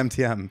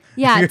 TM.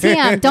 Yeah,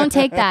 TM. Don't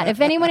take that. If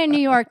anyone in New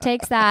York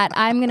takes that,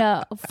 I'm going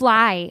to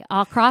fly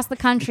across the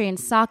country and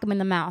sock him in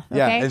the mouth. Okay?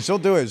 Yeah, and she'll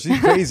do it. She's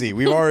crazy.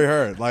 We've already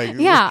heard. Like,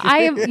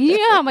 yeah, you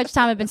know how much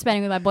time I've been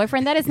spending with my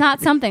boyfriend. That is not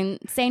something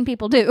sane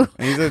people do.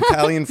 And he's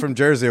Italian from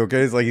Jersey,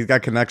 okay? He's like, he's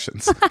got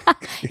connections.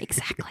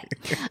 Exactly.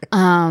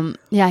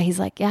 He's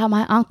like, yeah,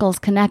 my uncle's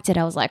connected.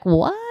 I was like,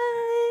 what?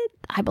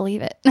 I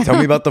believe it. Tell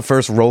me about the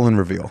first roll and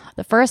reveal.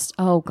 The first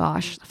roll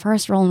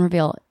and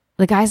reveal.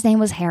 The guy's name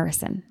was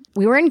Harrison.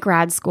 We were in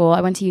grad school.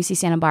 I went to UC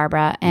Santa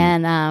Barbara,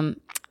 and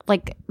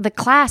like the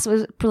class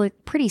was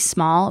pretty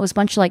small. It was a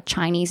bunch of like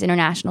Chinese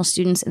international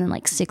students and then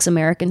like 6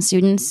 American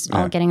students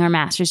all getting our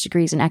master's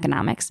degrees in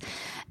economics.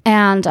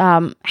 And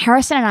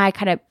Harrison and I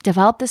kind of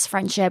developed this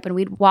friendship, and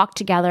we'd walk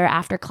together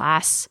after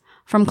class,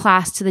 from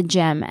class to the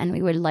gym, and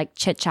we would like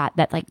chit chat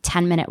that like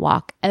 10-minute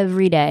walk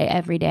every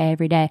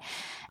day.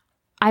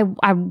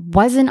 I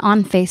wasn't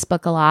on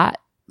Facebook a lot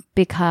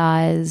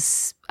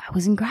because I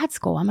was in grad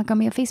school. I'm not going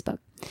to be on Facebook.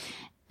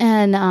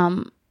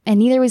 And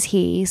neither was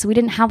he. So we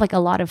didn't have like a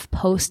lot of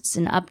posts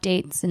and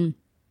updates and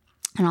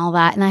all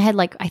that. And I had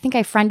like, I think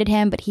I friended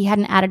him, but he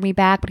hadn't added me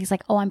back, but he's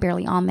like, oh, I'm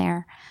barely on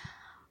there.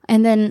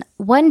 And then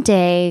one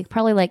day,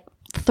 probably like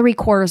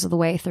 3/4 of the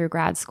way through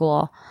grad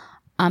school,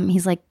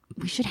 he's like,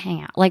 we should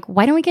hang out. Like,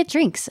 why don't we get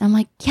drinks? I'm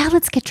like, yeah,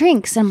 let's get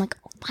drinks. And I'm like,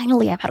 oh,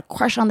 finally, I've had a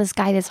crush on this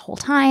guy this whole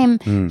time.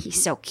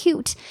 He's so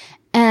cute.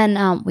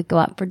 And we go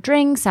out for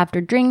drinks.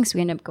 After drinks,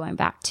 we end up going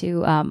back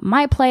to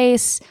my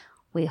place.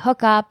 We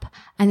hook up.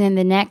 And then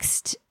the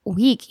next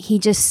week, he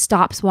just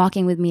stops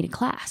walking with me to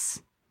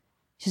class.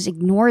 Just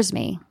ignores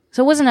me.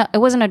 So it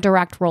wasn't a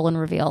direct roll and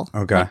reveal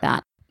like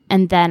that.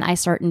 And then I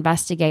start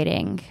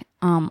investigating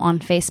on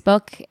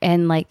Facebook,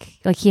 and like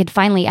he had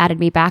finally added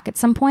me back at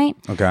some point.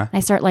 Okay. And I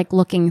start like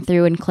looking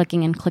through and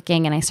clicking,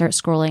 and I start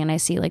scrolling, and I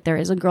see like there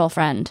is a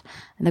girlfriend,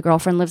 and the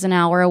girlfriend lives an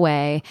hour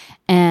away,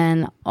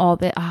 and all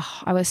the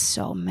I was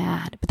so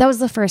mad. But that was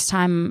the first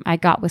time I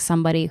got with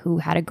somebody who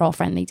had a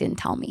girlfriend. They didn't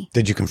tell me.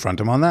 Did you confront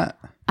him on that?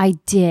 I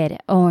did.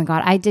 Oh my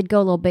God, I did go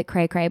a little bit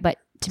cray cray, but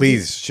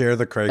please share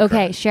the cray.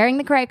 Okay, sharing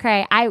the cray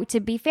cray. To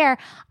be fair,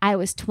 I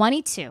was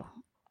 22.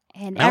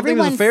 And I don't think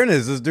there's a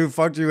fairness. This dude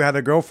fucked you, had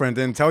a girlfriend,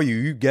 didn't tell you.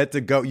 You get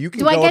to go. You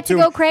can. I get to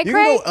go cray cray? You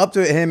can go up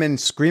to him and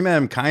scream at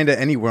him kind of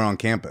anywhere on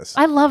campus.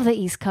 I love the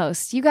East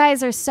Coast. You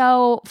guys are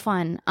so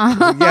fun.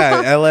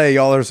 Yeah, LA,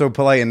 y'all are so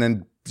polite, and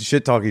then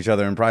shit talk each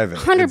other in private.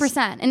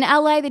 100%. In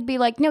LA, they'd be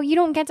like, no, you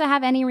don't get to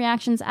have any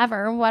reactions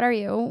ever. What are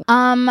you?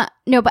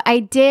 No, but I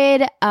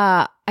did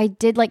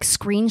like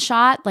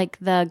screenshot like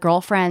the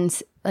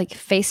girlfriend's like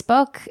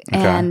Facebook,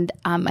 and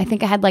I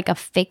think I had like a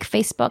fake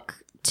Facebook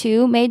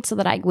too made so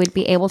that I would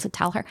be able to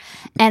tell her.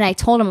 And I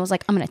told him, I was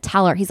like, I'm going to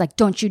tell her. He's like,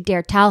 don't you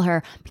dare tell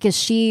her, because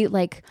she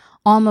like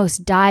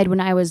almost died when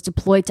I was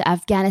deployed to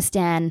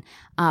Afghanistan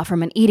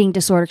from an eating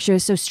disorder. She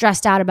was so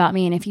stressed out about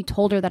me. And if you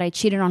told her that I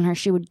cheated on her,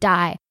 she would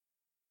die.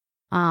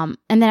 And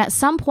then at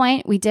some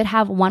point we did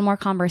have one more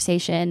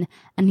conversation,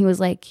 and he was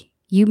like,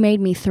 you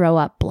made me throw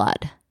up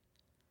blood.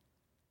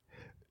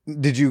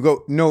 Did you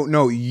go?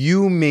 No,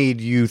 you made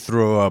you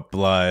throw up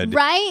blood.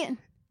 Right?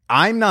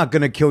 I'm not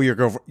going to kill your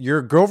girlfriend.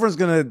 Your girlfriend's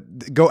going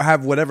to go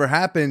have whatever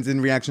happens in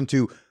reaction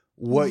to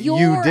what you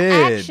did.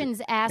 Your actions,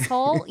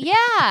 asshole.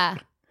 Yeah.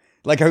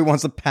 Like how he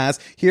wants to pass.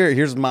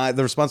 Here's the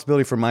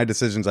responsibility for my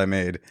decisions I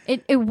made.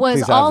 It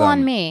was all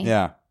on me.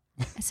 Yeah.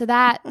 So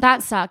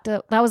that sucked.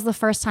 That was the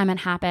first time it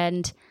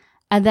happened.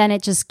 And then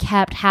it just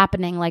kept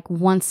happening like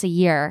once a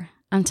year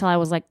until I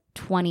was like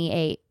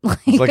 28.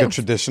 It's like a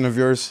tradition of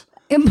yours?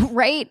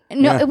 Right?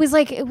 No, yeah. It was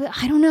like,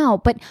 I don't know.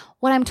 But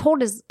what I'm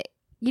told is,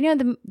 you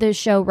know the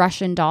show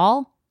Russian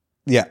Doll?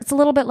 Yeah. It's a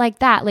little bit like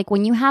that. Like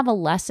when you have a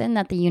lesson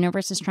that the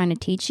universe is trying to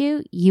teach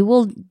you, you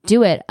will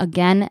do it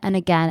again and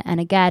again and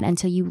again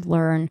until you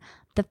learn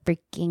the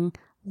freaking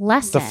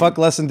lesson. The fuck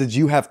lesson did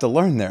you have to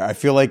learn there? I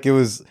feel like it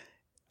was...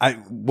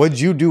 what'd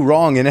you do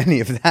wrong in any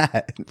of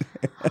that?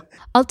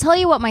 I'll tell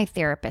you what my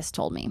therapist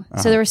told me.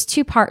 So there was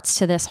 2 parts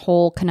to this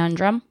whole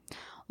conundrum.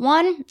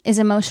 One is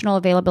emotional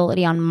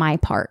availability on my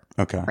part.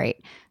 Okay.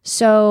 Right.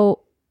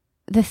 So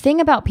the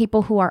thing about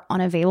people who are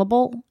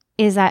unavailable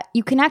is that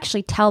you can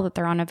actually tell that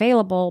they're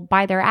unavailable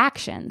by their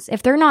actions.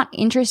 If they're not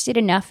interested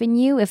enough in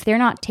you, if they're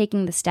not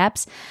taking the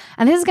steps,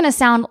 and this is going to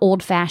sound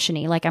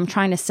old-fashioned-y, like I'm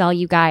trying to sell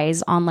you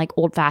guys on like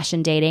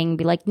old-fashioned dating,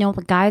 be like, no,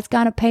 the guy's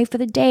got to pay for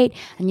the date,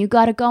 and you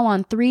got to go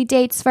on 3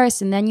 dates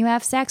first, and then you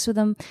have sex with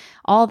them,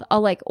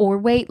 or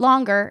wait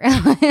longer.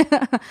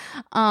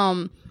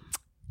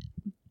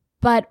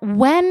 But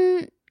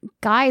when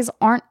guys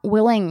aren't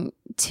willing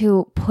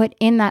to put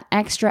in that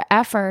extra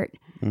effort,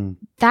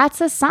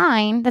 that's a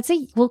sign,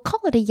 we'll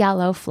call it a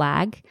yellow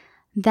flag,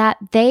 that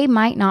they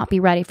might not be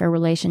ready for a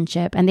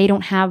relationship, and they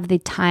don't have the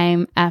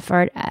time,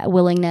 effort,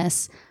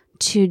 willingness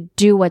to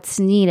do what's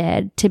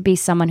needed to be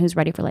someone who's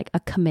ready for like a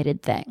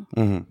committed thing.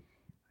 Mm-hmm.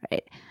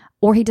 Right?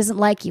 Or he doesn't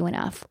like you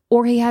enough,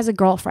 or he has a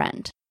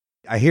girlfriend.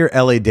 I hear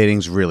LA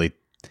dating's really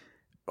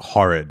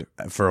horrid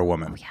for a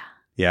woman. Oh, yeah.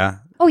 Yeah?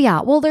 Oh,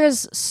 yeah. Well,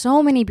 there's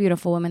so many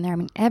beautiful women there. I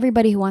mean,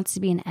 everybody who wants to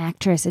be an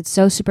actress, it's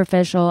so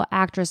superficial,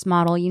 actress,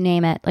 model, you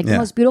name it. Like the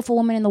most beautiful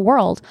woman in the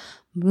world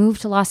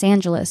moved to Los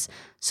Angeles.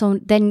 So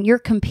then you're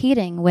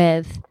competing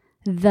with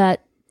the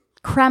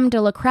creme de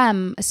la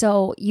creme.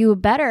 So you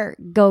better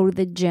go to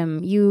the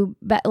gym.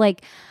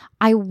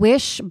 I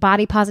wish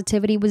body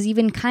positivity was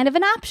even kind of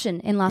an option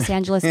in Los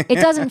Angeles. It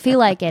doesn't feel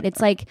like it. It's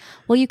like,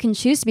 well, you can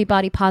choose to be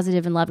body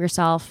positive and love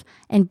yourself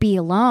and be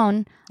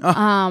alone.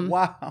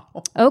 Wow.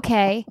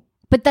 Okay.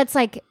 But that's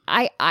like,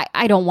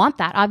 I don't want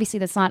that. Obviously,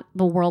 that's not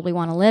the world we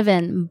want to live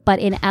in. But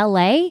in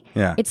LA,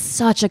 it's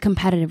such a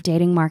competitive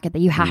dating market that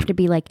you have to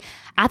be like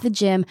at the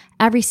gym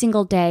every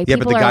single day. Yeah,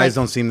 people but the guys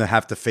don't seem to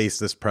have to face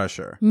this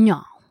pressure.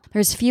 No.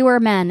 There's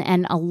fewer men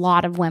and a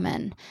lot of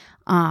women.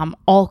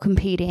 all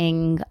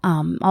competing,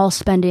 all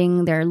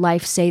spending their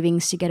life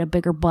savings to get a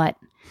bigger butt.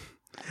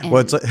 And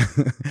What's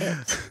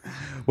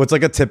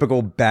like a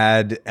typical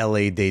bad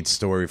LA date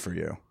story for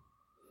you?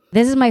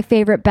 this is my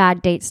favorite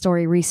bad date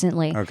story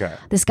recently. Okay.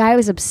 This guy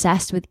was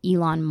obsessed with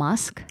Elon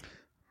Musk.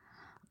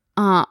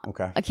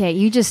 Okay,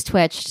 you just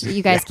twitched.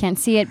 You guys can't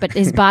see it, but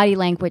his body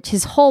language,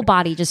 his whole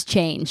body just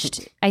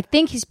changed. I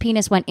think his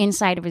penis went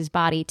inside of his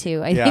body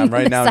too. I think I'm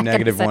right now the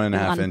negative second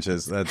 1.5 Elon.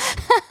 inches. That's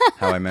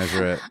how I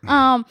measure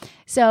it.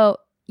 So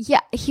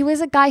yeah, he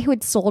was a guy who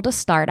had sold a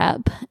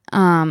startup,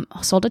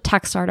 sold a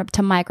tech startup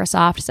to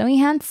Microsoft. So he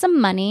had some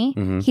money.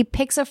 He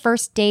picks a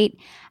first date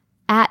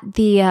at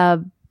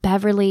the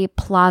Beverly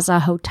Plaza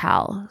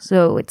Hotel.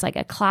 So it's like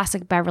a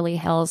classic Beverly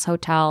Hills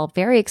hotel,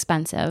 very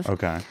expensive.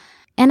 Okay.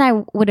 And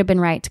I would have been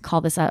right to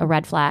call this a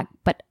red flag,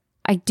 but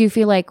I do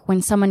feel like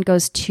when someone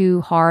goes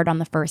too hard on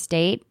the first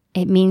date,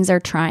 it means they're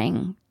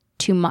trying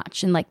too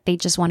much and like they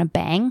just want to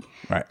bang.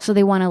 Right. So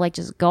they want to like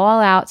just go all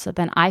out. So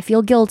then I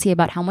feel guilty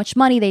about how much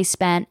money they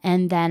spent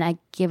and then I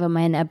give them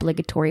an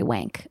obligatory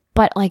wank.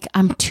 But like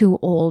I'm too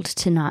old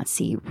to not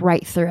see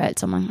right through it.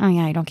 So I'm like, oh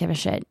yeah, I don't give a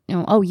shit.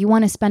 Oh, you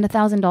want to spend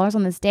 $1,000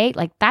 on this date?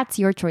 Like that's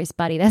your choice,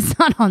 buddy. That's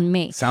not on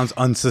me. Sounds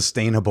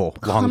unsustainable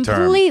long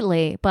term.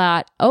 Completely.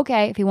 But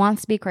okay, if he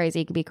wants to be crazy,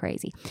 he can be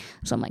crazy.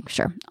 So I'm like,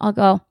 sure, I'll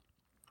go.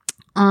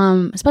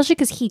 Especially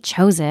because he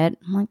chose it.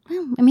 I'm like,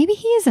 well, maybe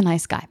he is a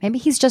nice guy. Maybe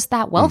he's just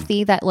that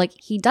wealthy that like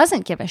he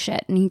doesn't give a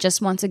shit and he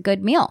just wants a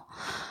good meal.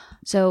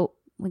 So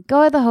we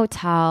go to the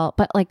hotel,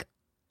 but like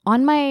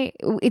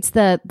it's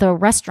the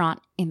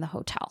restaurant in the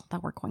hotel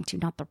that we're going to,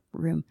 not the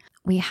room.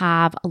 We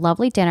have a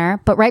lovely dinner,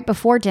 but right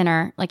before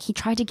dinner, like he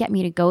tried to get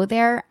me to go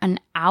there an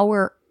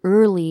hour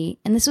early.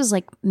 And this was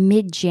like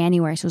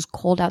mid-January, so it was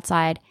cold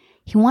outside.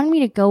 He wanted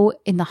me to go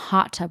in the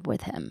hot tub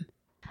with him.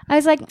 I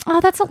was like,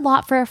 oh, that's a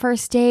lot for a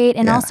first date.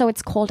 And also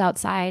it's cold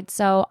outside.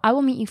 So I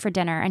will meet you for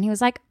dinner. And he was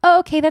like, oh,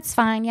 okay, that's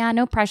fine. Yeah,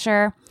 no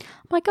pressure.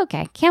 I'm like,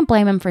 okay, can't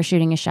blame him for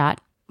shooting a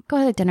shot. Go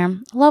to the dinner.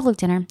 Lovely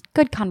dinner.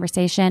 Good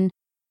conversation.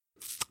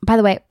 By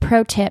the way,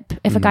 pro tip,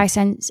 if a guy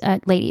sends,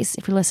 ladies,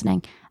 if you're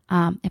listening,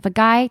 if a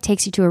guy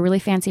takes you to a really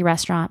fancy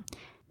restaurant,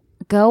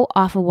 go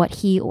off of what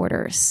he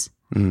orders.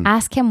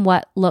 Ask him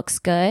what looks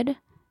good.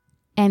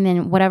 And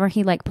then whatever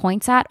he like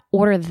points at,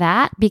 order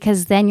that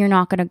because then you're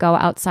not going to go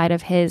outside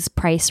of his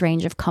price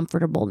range of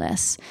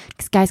comfortableness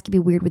because guys can be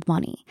weird with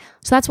money.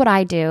 So that's what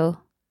I do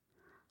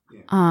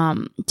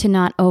to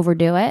not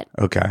overdo it.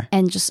 Okay.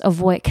 And just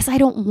avoid because I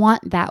don't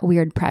want that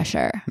weird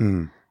pressure.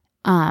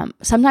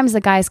 Sometimes the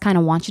guys kind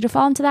of want you to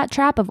fall into that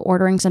trap of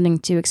ordering something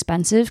too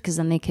expensive because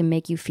then they can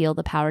make you feel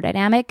the power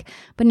dynamic.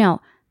 But no,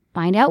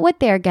 find out what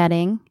they're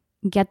getting.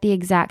 Get the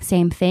exact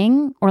same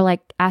thing or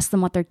like ask them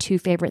what their two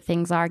favorite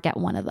things are, get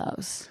one of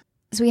those.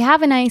 So we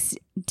have a nice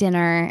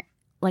dinner,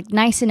 like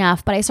nice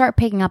enough, but I start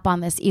picking up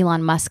on this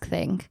Elon Musk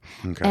thing.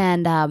 Okay.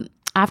 And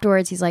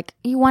afterwards he's like,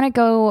 you want to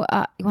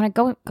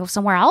go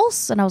somewhere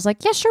else? And I was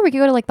like, yeah, sure. We could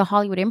go to like the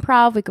Hollywood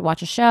Improv. We could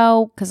watch a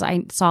show because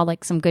I saw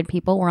like some good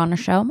people were on a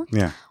show. I'm like,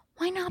 yeah.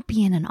 Why not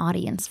be in an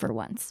audience for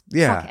once?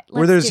 Yeah.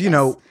 Where there's,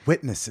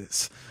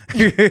 witnesses.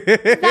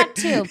 That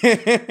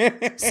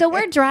too. So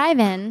we're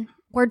driving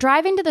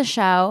to the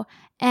show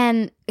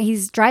and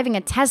he's driving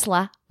a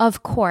Tesla,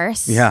 of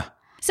course. Yeah.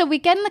 So we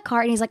get in the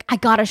car and he's like, I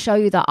got to show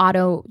you the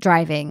auto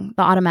driving,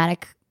 the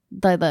automatic,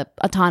 the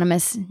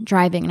autonomous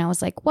driving. And I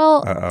was like,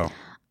 well,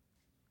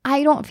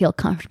 I don't feel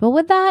comfortable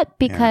with that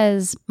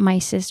because my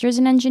sister's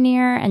an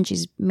engineer and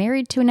she's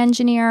married to an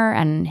engineer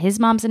and his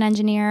mom's an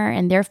engineer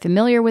and they're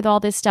familiar with all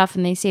this stuff.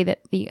 And they say that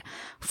the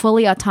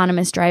fully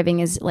autonomous driving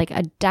is like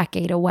a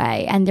decade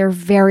away and they're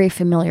very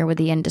familiar with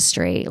the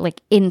industry,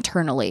 like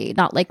internally,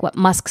 not like what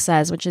Musk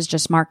says, which is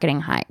just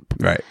marketing hype.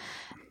 Right.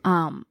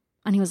 And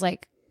he was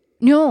like,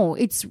 no,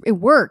 it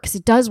works.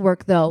 It does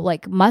work though.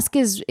 Like Musk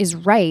is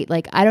right.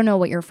 Like, I don't know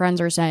what your friends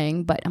are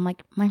saying, but I'm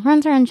like, my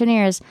friends are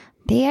engineers.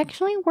 They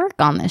actually work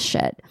on this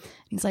shit.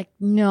 He's like,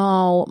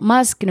 no,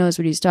 Musk knows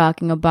what he's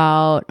talking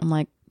about. I'm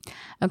like,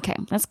 okay,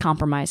 let's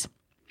compromise.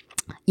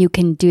 You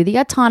can do the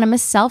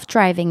autonomous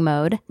self-driving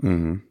mode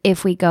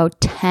if we go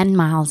 10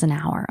 miles an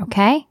hour,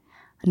 okay?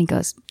 And he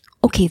goes,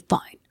 okay,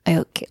 fine.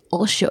 Okay,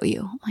 I'll show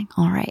you. I'm like,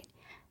 all right.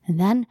 And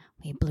then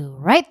we blew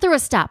right through a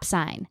stop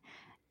sign.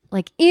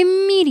 Like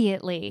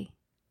immediately.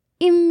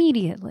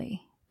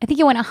 I think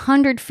it went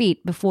 100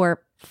 feet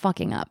before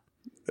fucking up.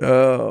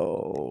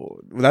 Oh,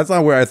 that's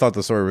not where I thought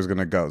the story was going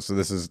to go. So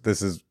this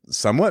is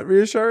somewhat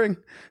reassuring.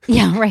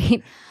 Yeah,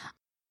 right.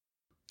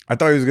 I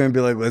thought he was going to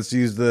be like, let's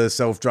use the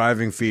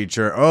self-driving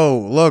feature. Oh,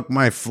 look,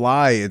 my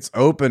fly, it's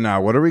open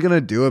now. What are we going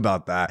to do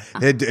about that?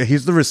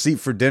 Here's the receipt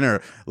for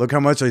dinner. Look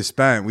how much I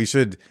spent.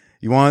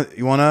 You want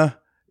to?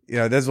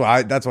 Yeah, that's why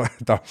I thought he was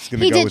going to go.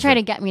 He did try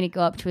to get me to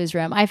go up to his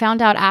room. I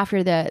found out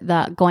after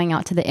the going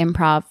out to the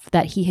improv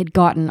that he had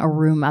gotten a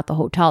room at the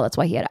hotel. That's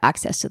why he had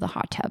access to the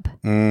hot tub.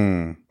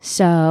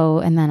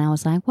 So, and then I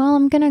was like, well,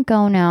 I'm going to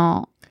go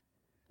now.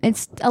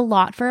 It's a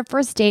lot for a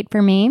first date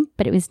for me,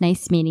 but it was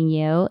nice meeting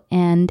you.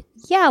 And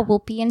yeah, we'll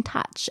be in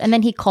touch. And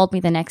then he called me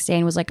the next day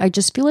and was like, I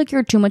just feel like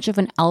you're too much of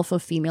an alpha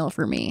female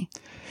for me.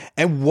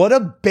 And what a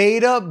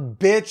beta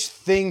bitch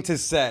thing to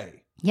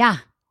say. Yeah.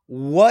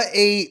 What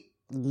a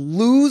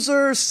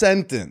loser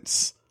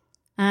sentence.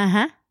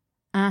 Uh-huh.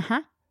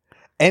 Uh-huh.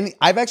 And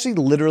I've actually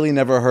literally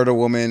never heard a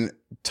woman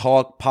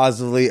talk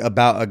positively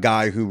about a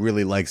guy who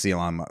really likes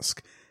Elon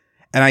Musk.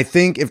 And I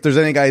think if there's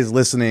any guys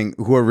listening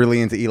who are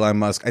really into Elon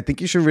Musk, I think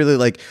you should really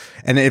like,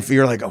 and if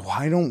you're like, oh,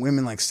 why don't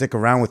women like stick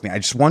around with me? I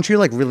just want you to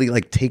like really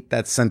like take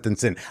that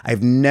sentence in.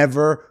 I've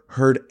never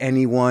heard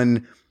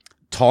anyone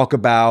talk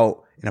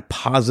about in a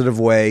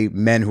positive way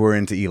men who are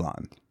into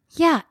Elon.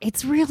 Yeah,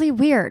 it's really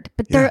weird.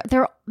 But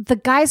they're the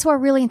guys who are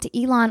really into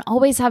Elon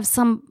always have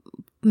some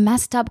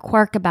messed up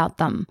quirk about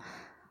them.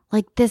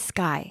 Like this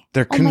guy.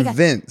 They're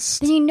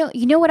convinced. Then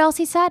you know what else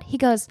he said? He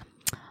goes,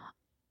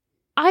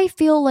 I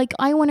feel like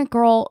I want a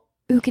girl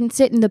who can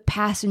sit in the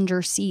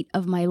passenger seat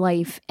of my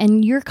life,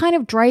 and you're kind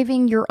of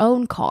driving your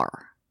own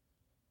car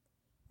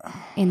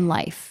in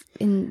life.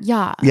 And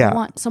I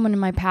want someone in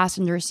my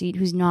passenger seat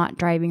who's not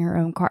driving her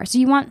own car. So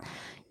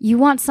you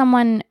want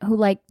someone who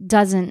like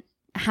doesn't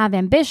have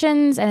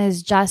ambitions and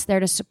is just there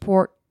to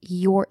support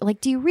your,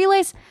 like, do you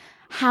realize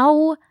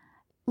how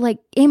like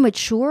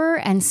immature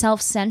and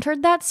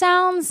self-centered that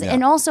sounds,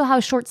 and also how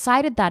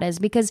short-sighted that is?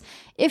 Because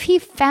if he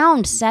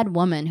found said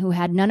woman who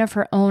had none of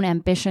her own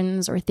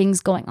ambitions or things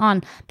going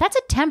on, that's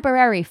a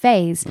temporary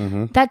phase.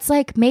 That's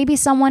like maybe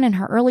someone in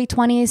her early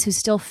 20s who's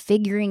still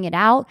figuring it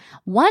out.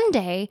 One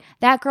day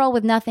that girl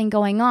with nothing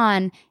going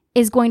on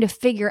is going to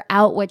figure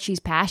out what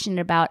she's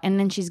passionate about, and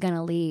then she's going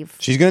to leave.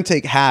 She's going to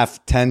take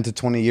half 10 to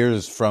 20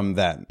 years from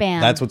then.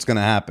 Bam. That's what's going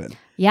to happen.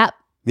 Yep.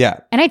 Yeah.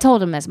 And I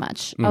told him as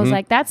much. I was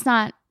like,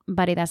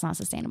 buddy, that's not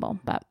sustainable,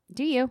 but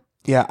do you?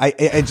 Yeah,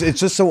 it's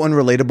just so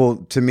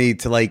unrelatable to me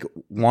to like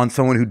want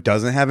someone who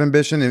doesn't have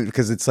ambition, and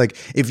because it's like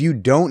if you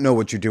don't know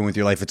what you're doing with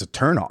your life, it's a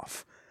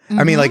turnoff.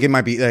 I mean, like it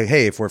might be like,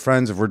 hey, if we're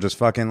friends, if we're just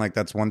fucking, like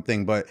that's one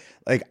thing, but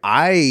like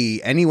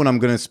anyone I'm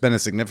going to spend a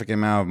significant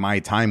amount of my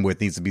time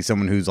with needs to be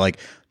someone who's like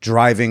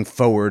driving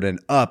forward and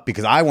up,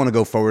 because I want to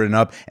go forward and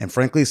up, and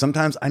frankly,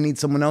 sometimes I need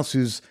someone else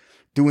who's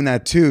doing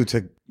that too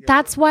to.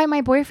 That's why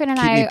my boyfriend and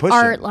I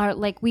are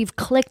like, we've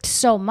clicked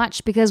so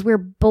much, because we're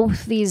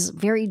both these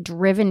very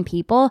driven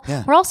people.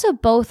 Yeah. We're also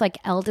both like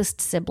eldest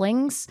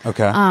siblings.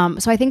 Okay.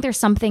 So I think there's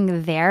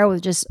something there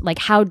with just like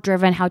how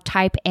driven, how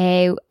type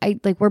A. I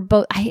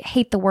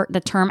hate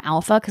the term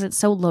alpha because it's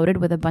so loaded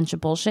with a bunch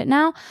of bullshit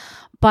now.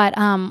 But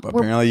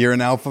apparently you're an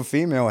alpha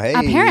female. Hey.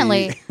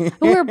 Apparently.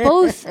 We're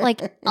both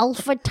like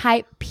alpha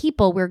type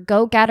people. We're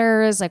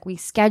go-getters. Like we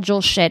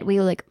schedule shit.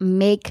 We like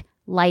make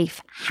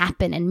life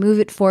happen and move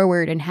it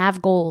forward and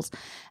have goals.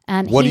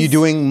 And what are you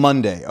doing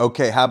Monday?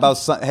 Okay, how about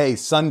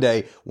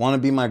Sunday? Want to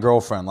be my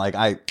girlfriend? Like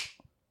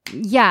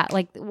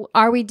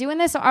are we doing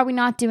this or are we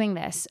not doing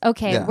this?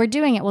 Okay, we're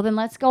doing it. Well, then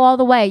let's go all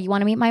the way. You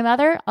want to meet my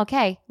mother?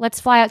 Okay, let's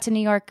fly out to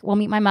New York. We'll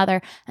meet my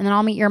mother, and then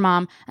I'll meet your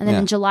mom, and then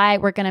in July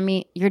we're gonna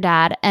meet your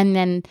dad, and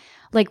then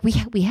like we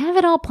have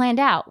it all planned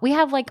out. We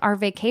have like our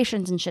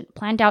vacations and shit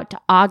planned out to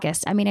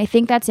August. I mean, I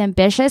think that's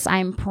ambitious.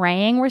 I'm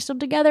praying we're still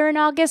together in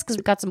August because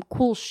we've got some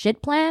cool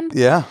shit planned.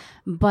 Yeah.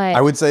 But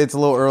I would say it's a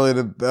little early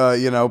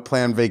to,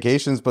 plan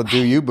vacations, but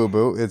do you,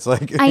 boo-boo? It's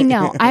like... I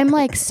know. I'm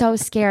like so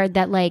scared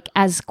that like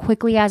as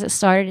quickly as it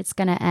started, it's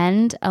going to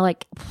end.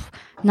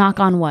 Knock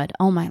on wood.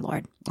 Oh my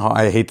Lord. Oh,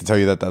 I hate to tell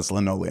you that's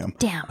linoleum.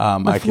 Damn.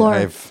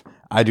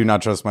 I do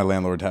not trust my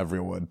landlord to have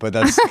real wood, but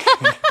that's...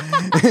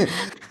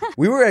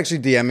 We were actually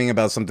DMing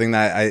about something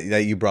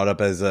that you brought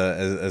up as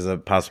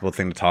a possible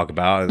thing to talk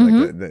about.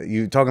 Like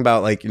you talking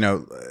about like,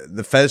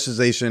 the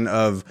fetishization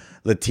of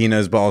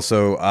Latinas, but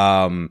also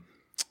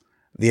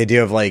the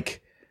idea of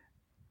like,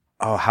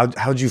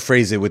 how'd you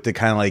phrase it with the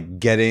kind of like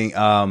getting,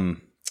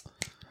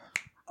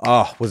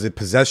 was it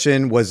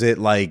possession? Was it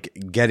like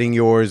getting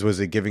yours? Was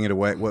it giving it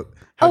away?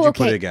 How'd you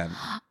put it again?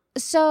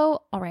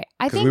 So, all right.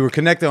 I think we were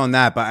connected on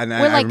that, but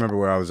I remember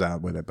where I was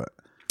at with it, but.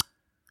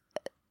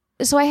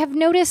 So I have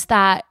noticed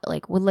that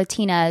like with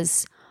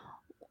Latinas,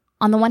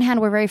 on the one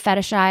hand, we're very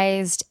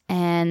fetishized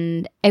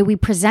and we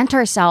present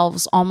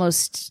ourselves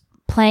almost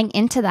playing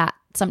into that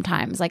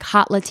sometimes, like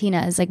hot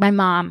Latinas. Like my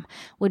mom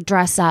would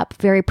dress up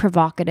very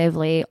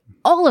provocatively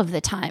all of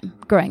the time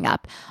growing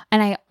up.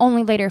 And I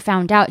only later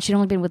found out she'd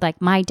only been with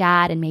like my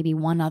dad and maybe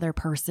one other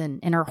person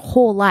in her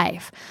whole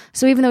life.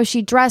 So even though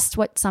she dressed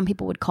what some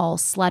people would call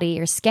slutty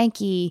or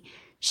skanky,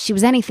 she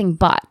was anything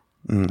but.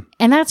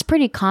 And that's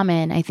pretty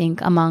common, I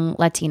think, among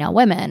Latina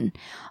women.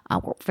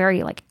 We're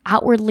very like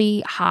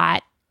outwardly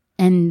hot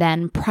and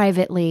then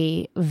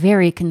privately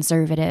very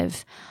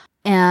conservative.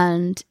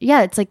 And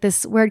yeah, it's like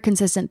this weird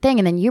consistent thing.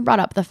 And then you brought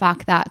up the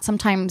fact that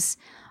sometimes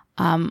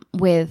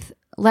with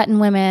Latin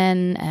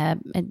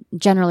women,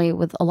 generally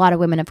with a lot of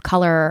women of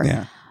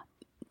color,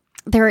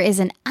 there is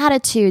an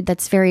attitude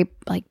that's very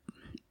like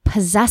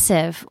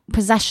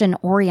possession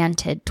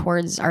oriented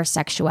towards our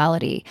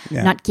sexuality,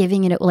 not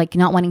giving it, like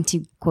not wanting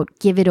to quote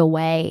give it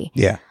away.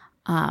 It's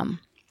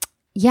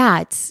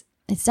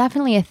It's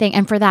definitely a thing.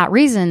 And for that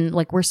reason,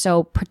 like, we're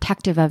so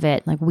protective of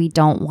it. Like, we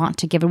don't want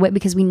to give it away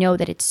because we know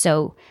that it's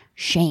so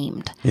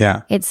shamed.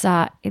 Yeah. It's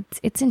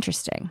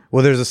interesting.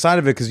 Well, there's a side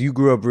of it because you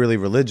grew up really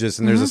religious,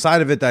 and there's a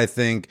side of it that I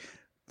think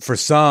for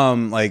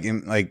some, like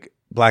in like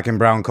Black and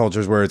brown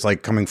cultures, where it's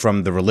like coming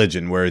from the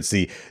religion, where it's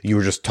you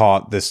were just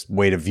taught this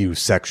way to view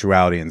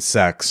sexuality and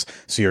sex,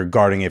 so you're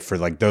guarding it for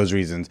like those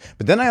reasons.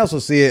 But then I also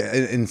see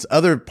it in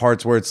other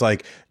parts where it's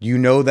like, you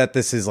know, that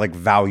this is like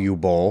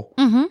valuable,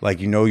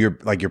 like, you know, your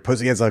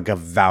pussy has like a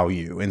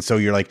value, and so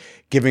you're like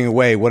giving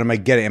away. What am I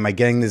getting? Am I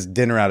getting this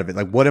dinner out of it?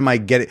 Like, what am I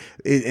getting?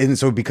 And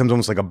so it becomes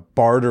almost like a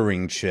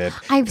bartering chip.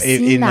 I've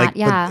seen that,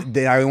 yeah.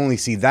 But I only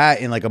see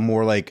that in like a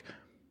more like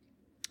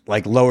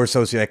lower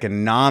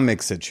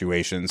socioeconomic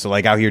situation. So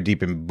like out here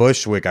deep in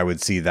Bushwick, I would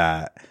see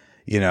that,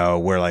 you know,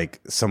 where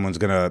like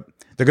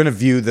they're gonna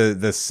view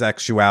the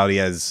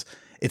sexuality as,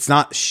 it's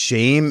not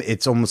shame,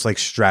 it's almost like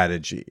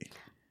strategy.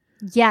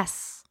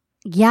 Yes.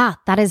 Yeah,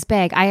 that is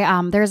big.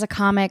 There's a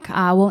comic,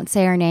 I won't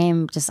say her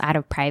name just out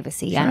of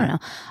privacy. Sure. I don't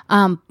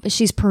know.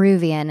 She's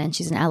Peruvian and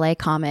she's an LA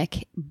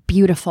comic.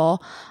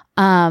 Beautiful.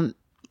 We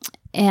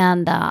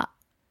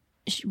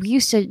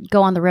used to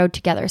go on the road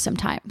together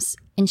sometimes.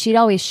 And she'd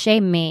always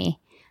shame me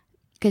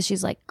because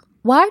she's like,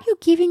 why are you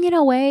giving it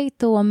away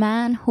to a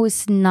man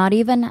who's not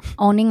even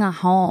owning a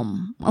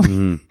home?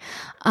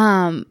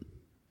 And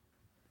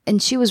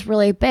she was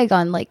really big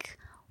on like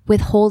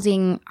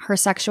withholding her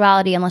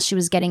sexuality unless she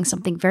was getting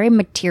something very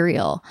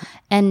material.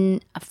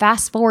 And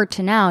fast forward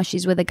to now,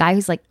 she's with a guy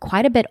who's like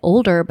quite a bit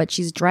older, but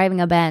she's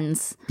driving a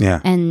Benz. Yeah.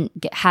 And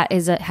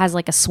has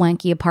like a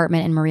swanky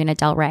apartment in Marina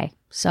Del Rey.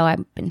 So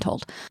I've been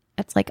told.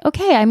 It's like,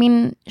 okay, I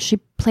mean, she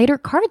played her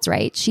cards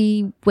right.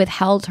 She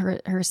withheld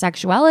her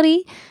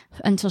sexuality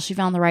until she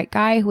found the right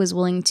guy who was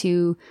willing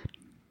to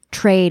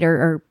trade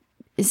or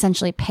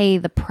essentially pay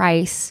the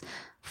price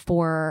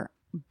for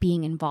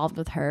being involved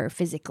with her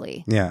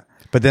physically. Yeah.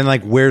 But then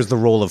like, where's the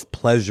role of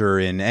pleasure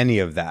in any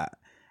of that?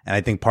 And I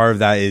think part of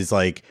that is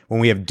like when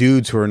we have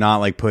dudes who are not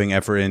like putting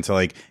effort into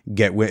like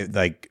get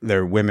like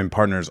their women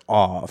partners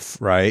off,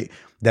 right?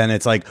 Then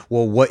it's like,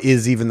 well, what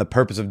is even the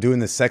purpose of doing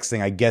this sex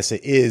thing? I guess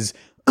it is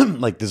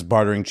like this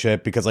bartering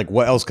chip, because like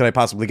what else could I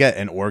possibly get?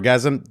 An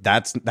orgasm?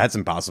 That's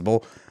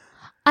impossible.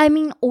 I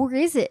mean, or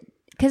is it?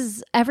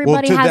 Because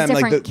everybody has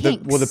different like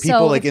kinks. The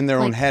people like in their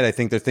own head, I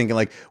think they're thinking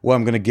like, well,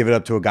 I'm going to give it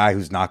up to a guy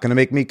who's not going to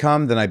make me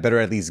come, then I better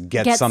at least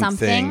get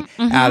something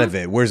out of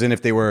it. Whereas then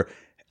if they were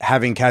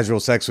having casual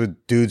sex with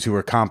dudes who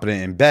were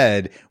competent in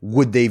bed,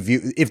 would they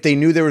view, if they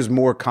knew there was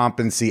more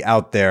competency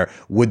out there,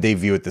 would they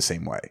view it the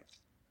same way?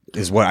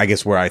 Is what I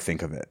guess where I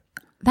think of it.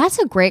 That's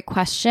a great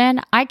question.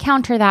 I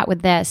counter that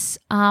with this,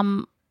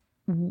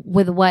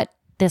 with what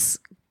this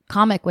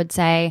comic would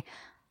say.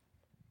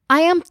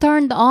 I am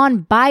turned on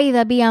by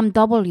the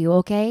BMW,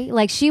 okay?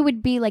 Like, she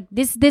would be like,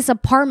 this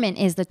apartment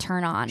is the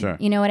turn on. Sure.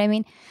 You know what I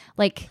mean?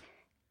 Like,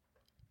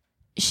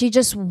 she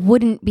just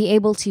wouldn't be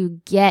able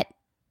to get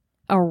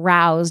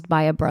aroused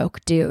by a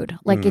broke dude.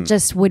 Like, it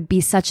just would be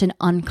such an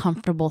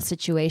uncomfortable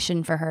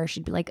situation for her.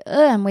 She'd be like,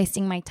 ugh, I'm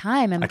wasting my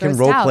time. I can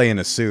role play in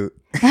a suit.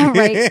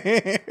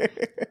 Right.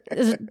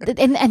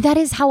 And that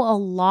is how a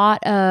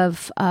lot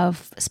of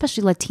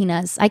especially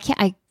Latinas,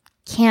 I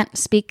can't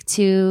speak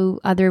to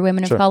other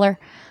women of color,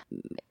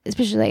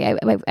 especially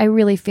I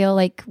really feel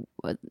like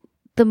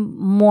the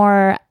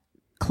more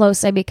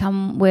close I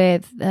become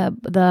with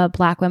the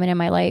Black women in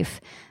my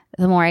life,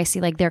 the more I see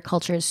like their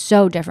culture is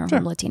so different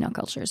from Latino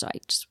culture. So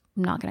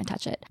I'm not going to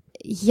touch it.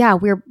 Yeah,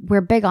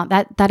 we're big on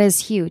that. That is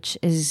huge,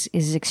 is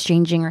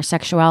exchanging our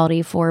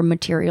sexuality for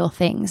material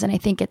things. And I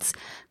think it's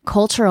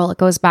cultural. It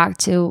goes back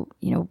to,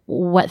 you know,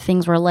 what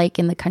things were like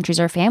in the countries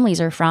our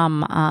families are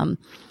from.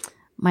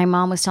 My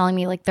mom was telling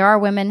me, like, there are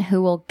women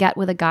who will get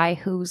with a guy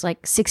who's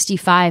like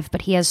 65,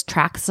 but he has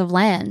tracts of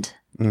land.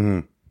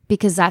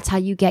 Because that's how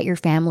you get your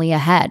family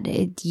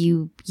ahead.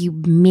 You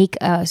make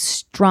a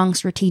strong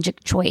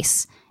strategic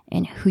choice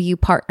in who you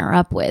partner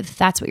up with.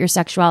 That's what your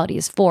sexuality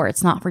is for.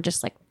 It's not for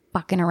just like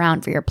fucking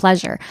around for your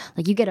pleasure.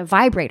 Like, you get a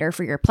vibrator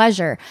for your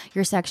pleasure.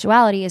 Your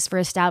sexuality is for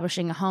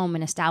establishing a home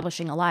and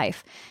establishing a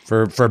life.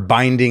 For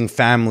binding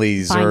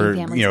families.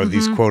 You know,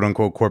 these quote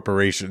unquote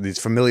corporations, these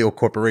familial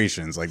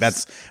corporations. Like,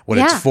 that's what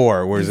it's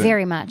for. Whereas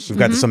very much. We've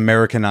got this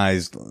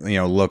Americanized, you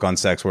know, look on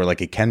sex where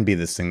like it can be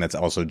this thing that's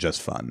also just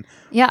fun.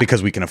 Yeah.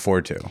 Because we can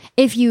afford to.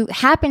 If you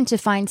happen to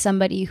find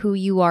somebody who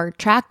you are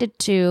attracted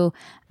to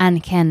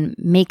and can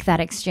make that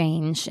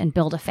exchange and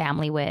build a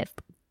family with,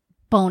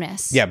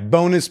 bonus. Yeah,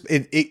 bonus.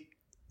 Hey,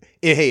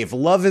 if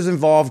love is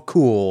involved,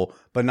 cool,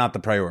 but not the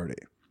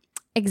priority.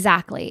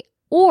 Exactly.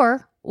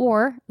 Or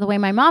the way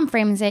my mom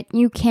frames it,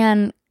 you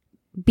can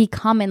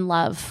become in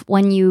love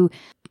when you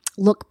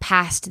look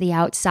past the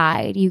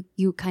outside.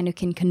 You kind of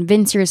can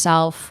convince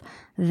yourself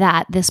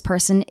that this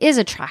person is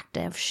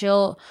attractive.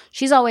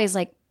 She's always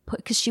like,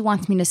 because she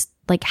wants me to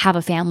like have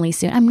a family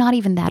soon. I'm not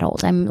even that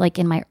old. I'm like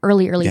in my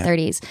early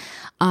 30s.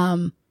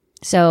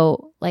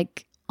 So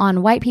like,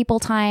 on white people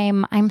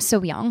time, I'm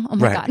so young. Oh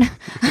my God.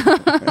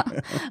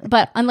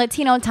 But on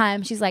Latino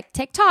time, she's like,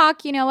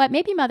 TikTok, you know what?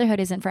 Maybe motherhood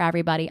isn't for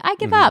everybody. I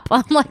give up.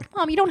 I'm like,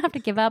 Mom, you don't have to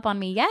give up on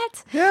me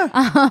yet.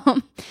 Yeah.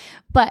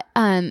 But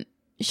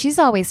she's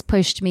always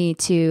pushed me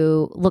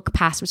to look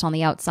past what's on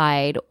the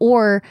outside,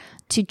 or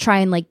to try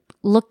and like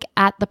look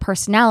at the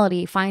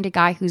personality, find a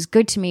guy who's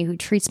good to me, who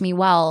treats me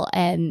well,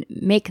 and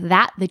make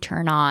that the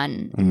turn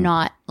on,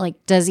 not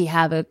like, does he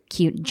have a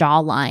cute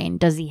jawline?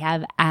 Does he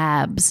have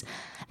abs?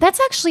 That's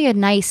actually a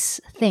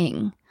nice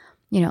thing,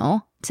 you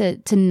know,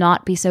 to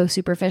not be so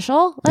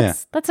superficial.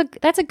 That's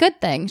a good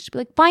thing. She'd be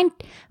like, find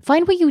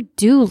what you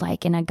do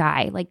like in a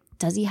guy. Like,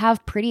 does he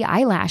have pretty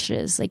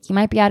eyelashes? Like, he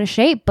might be out of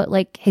shape, but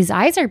like his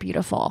eyes are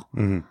beautiful.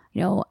 You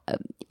know,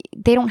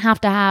 they don't have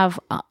to have,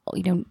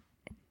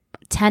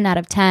 10 out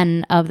of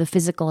 10 of the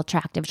physical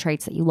attractive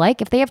traits that you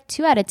like. If they have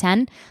 2 out of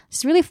 10,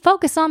 just really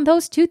focus on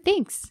those 2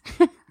 things.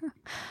 I'm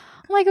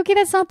like, okay,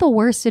 that's not the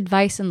worst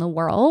advice in the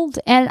world.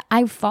 And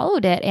I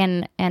followed it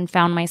and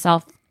found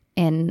myself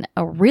in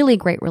a really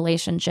great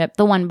relationship.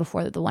 The one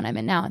before the one I'm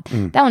in now.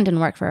 That one didn't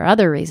work for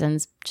other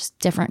reasons, just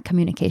different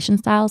communication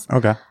styles.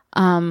 Okay.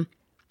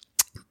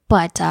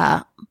 But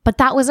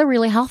that was a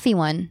really healthy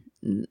one.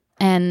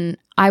 And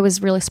I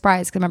was really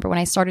surprised, because I remember when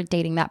I started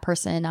dating that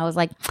person, I was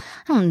like,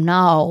 I don't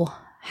know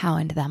how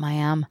into them I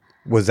am.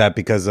 Was that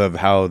because of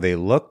how they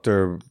looked,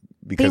 or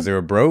because they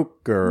were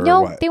broke, or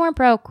no, what? They weren't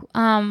broke.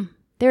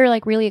 They were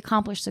like really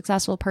accomplished,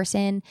 successful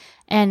person.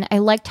 And I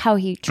liked how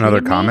he treated me.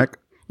 Another comic?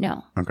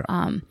 No. Okay.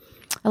 I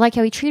liked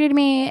how he treated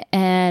me,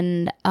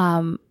 and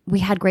we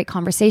had great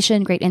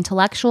conversation, great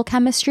intellectual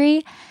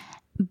chemistry,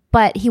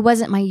 but he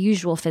wasn't my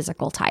usual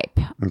physical type.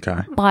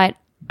 Okay. But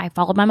I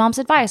followed my mom's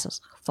advice. I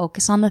was like,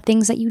 focus on the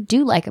things that you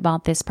do like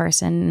about this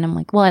person. And I'm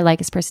like, well, I like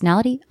his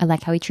personality. I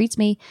like how he treats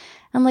me.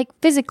 I'm like,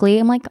 physically,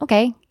 I'm like,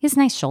 okay, he has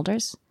nice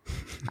shoulders.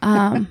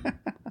 And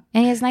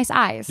he has nice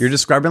eyes. You're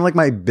describing like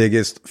my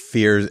biggest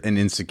fears and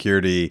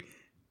insecurity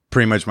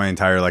pretty much my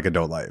entire like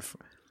adult life,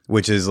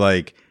 which is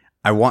like,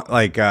 I want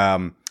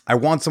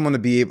someone to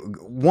be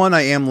one,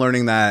 I am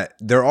learning that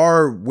there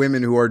are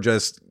women who are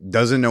just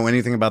doesn't know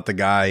anything about the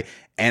guy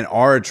and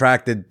are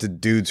attracted to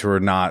dudes who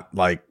are not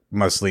like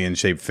muscly and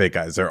shaped fit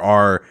guys. There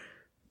are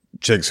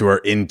chicks who are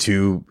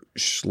into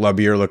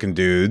schlubbier looking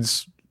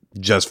dudes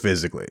just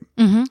physically.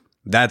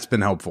 That's been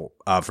helpful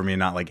for me to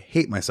not like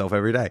hate myself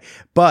every day.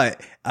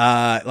 But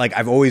like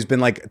I've always been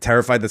like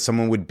terrified that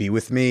someone would be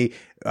with me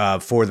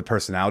for the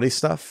personality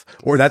stuff,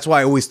 or that's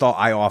why I always thought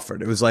I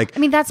offered. It was like, I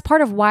mean, that's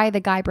part of why the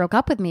guy broke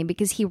up with me,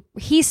 because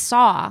he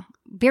saw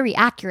very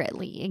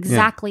accurately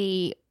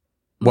exactly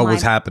what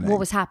was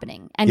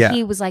happening. And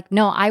he was like,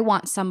 no, I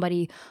want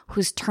somebody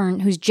who's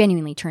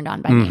genuinely turned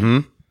on by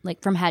me.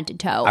 Like from head to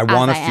toe. I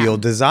want to feel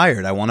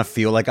desired. I want to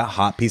feel like a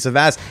hot piece of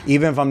ass.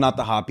 Even if I'm not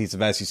the hot piece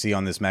of ass you see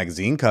on this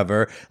magazine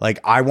cover, like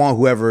I want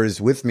whoever is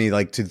with me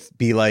like to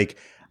be like,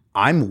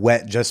 I'm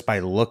wet just by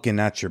looking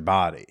at your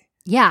body.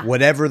 Yeah.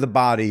 Whatever the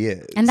body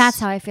is. And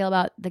that's how I feel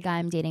about the guy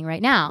I'm dating right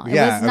now. It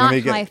was not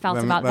how I felt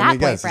about that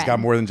boyfriend. He's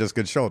got more than just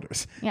good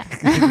shoulders. Yeah.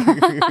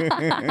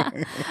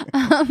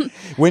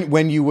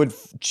 When you would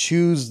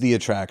choose the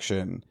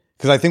attraction,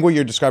 because I think what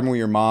you're describing with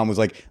your mom was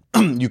like,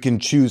 you can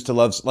choose to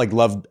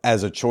love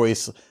as a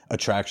choice,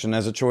 attraction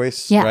as a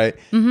choice, right?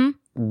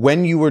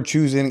 When you were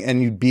choosing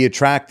and you'd be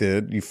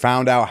attracted, you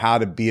found out how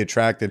to be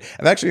attracted.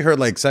 I've actually heard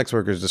like sex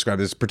workers describe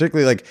this,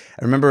 particularly like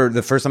I remember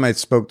the first time I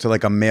spoke to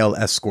like a male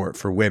escort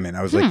for women.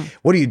 I was like,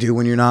 what do you do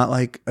when you're not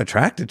like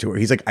attracted to her?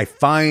 He's like, I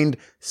find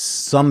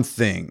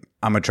something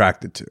I'm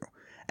attracted to.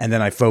 And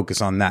then I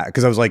focus on that.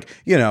 Because I was like,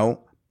 you know,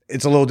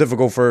 it's a little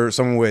difficult for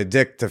someone with a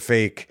dick to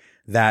fake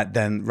that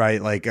then, right?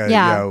 Like, with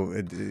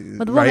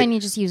the woman, you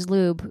just use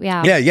lube.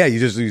 Yeah, you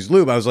just use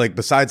lube. I was like,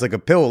 besides like a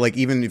pill, like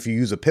even if you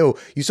use a pill,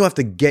 you still have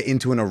to get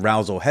into an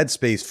arousal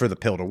headspace for the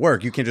pill to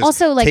work. You can't just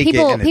also like take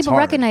people it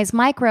recognize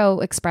micro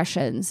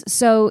expressions,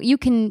 so you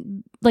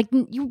can like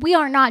we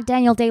are not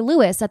Daniel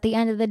Day-Lewis at the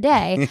end of the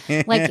day.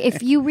 Like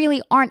if you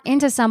really aren't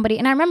into somebody,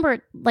 and I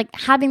remember like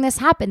having this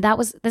happen.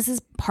 This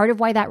is part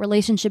of why that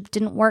relationship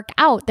didn't work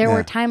out. There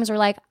were times where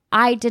like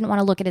I didn't want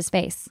to look at his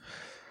face.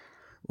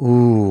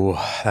 Ooh,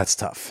 that's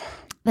tough.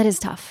 That is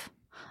tough.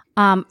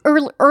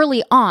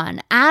 Early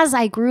on, as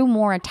I grew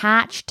more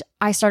attached,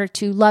 I started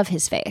to love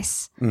his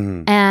face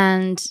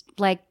and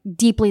like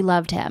deeply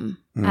loved him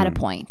at a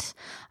point.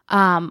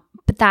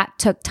 But that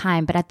took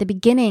time. But at the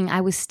beginning,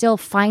 I was still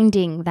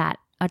finding that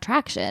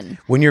attraction.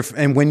 When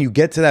you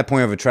get to that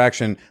point of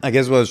attraction, I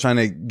guess what I was trying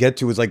to get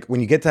to is like when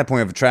you get to that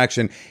point of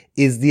attraction,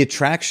 is the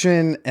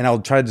attraction, and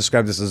I'll try to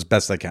describe this as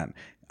best I can,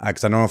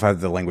 because I don't know if I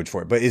have the language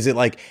for it, but is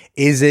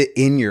it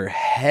in your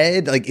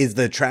head? Like, is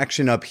the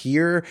attraction up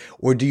here?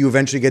 Or do you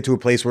eventually get to a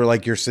place where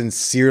like you're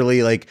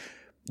sincerely like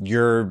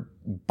your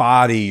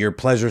body, your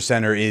pleasure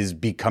center is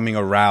becoming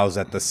aroused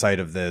at the sight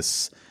of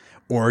this?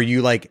 Or are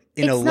you like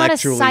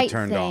intellectually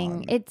turned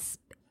on?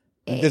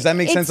 Does that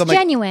make sense? It's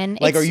genuine.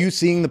 Like, are you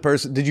seeing the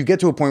person? Did you get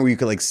to a point where you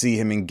could like see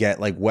him and get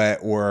like wet,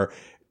 or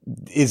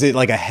is it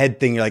like a head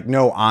thing? You're like,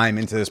 no, I'm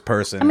into this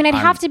person. I mean, I'd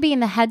have to be in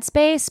the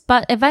headspace,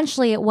 but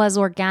eventually it was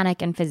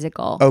organic and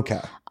physical.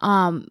 Okay.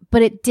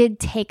 But it did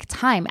take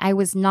time. I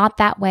was not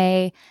that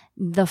way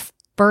the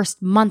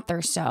first month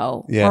or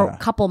so, or a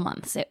couple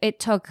months. It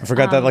took. I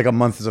forgot that like a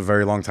month is a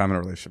very long time in a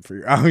relationship for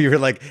you. You were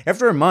like,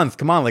 after a month,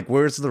 come on, like,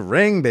 where's the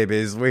ring,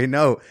 babies? We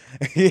know.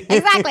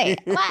 Exactly.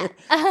 What?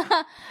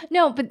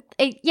 No, but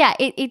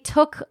it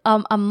took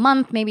a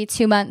month, maybe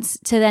 2 months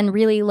to then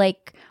really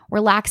like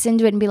relax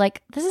into it and be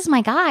like, this is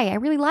my guy. I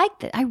really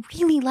like it. I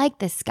really like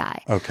this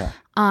guy. Okay.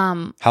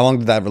 How long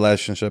did that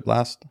relationship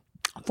last?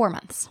 4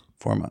 months.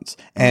 4 months.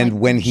 And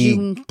like when he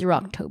June through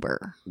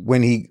October.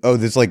 This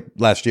is like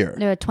last year.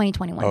 No,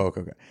 2021. Oh,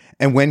 okay.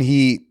 And when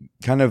he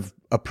kind of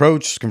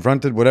approached,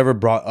 confronted, whatever,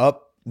 brought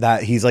up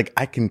that he's like,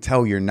 I can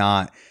tell you're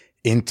not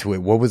into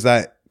it. What was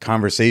that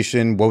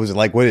conversation? What was it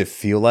like? What did it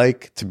feel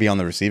like to be on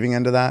the receiving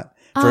end of that?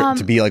 For it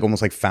to be like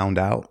almost like found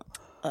out?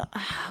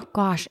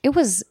 Gosh, it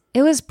was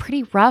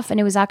pretty rough, and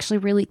it was actually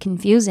really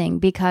confusing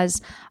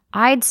because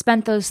I'd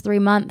spent those 3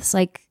 months,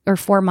 like, or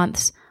 4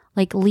 months,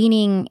 like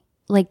leaning,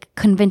 like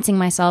convincing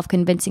myself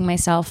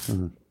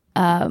that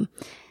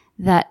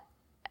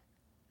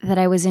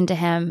I was into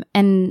him.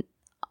 And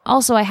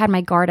also I had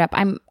my guard up.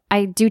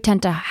 I do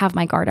tend to have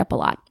my guard up a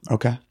lot.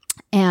 Okay.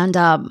 And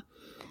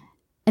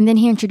then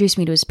he introduced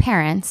me to his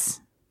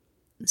parents.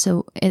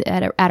 So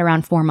at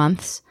around 4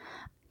 months.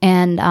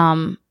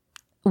 And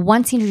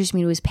once he introduced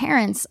me to his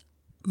parents,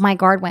 my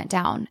guard went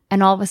down.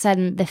 And all of a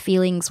sudden the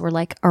feelings were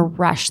like a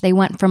rush. They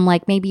went from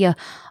like maybe a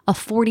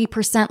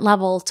 40%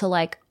 level to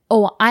like,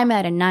 oh, I'm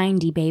at a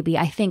 90, baby.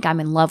 I think I'm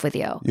in love with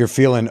you. You're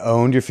feeling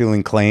owned. You're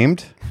feeling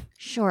claimed.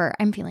 Sure.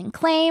 I'm feeling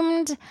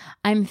claimed.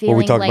 I'm feeling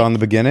what we talked about in the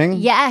beginning?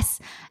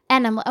 Yes.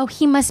 And I'm like, oh,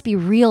 he must be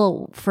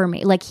real for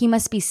me. Like, he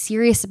must be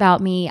serious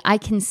about me. I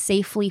can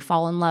safely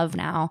fall in love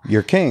now.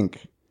 You're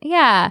kink.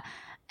 Yeah.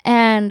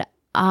 And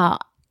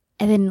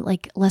then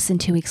like less than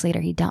 2 weeks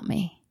later, he dumped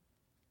me.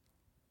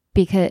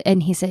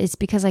 And he said, it's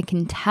because I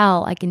can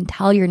tell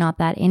you're not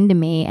that into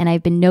me. And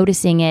I've been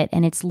noticing it,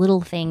 and it's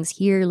little things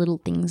here, little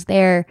things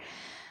there.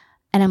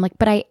 And I'm like,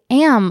 but I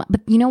am.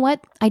 But you know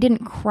what? I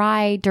didn't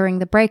cry during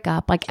the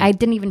breakup. Like, I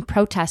didn't even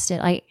protest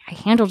it. I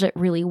handled it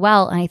really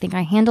well. And I think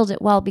I handled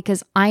it well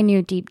because I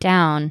knew deep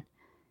down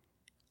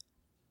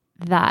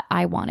that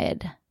I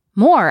wanted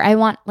more. I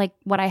want like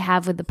what I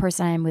have with the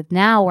person I'm with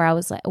now, where I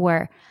would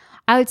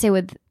say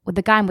with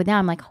the guy I'm with now,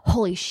 I'm like,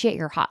 holy shit,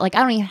 you're hot. Like,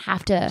 I don't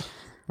have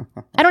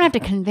to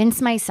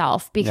convince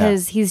myself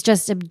because he's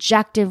just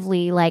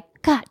objectively like,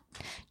 God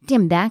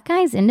damn, that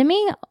guy's into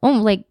me. Oh,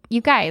 like,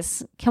 you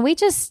guys, can we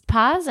just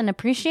pause and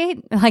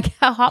appreciate like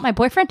how hot my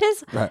boyfriend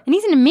is? Right. And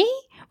he's into me?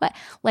 But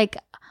like,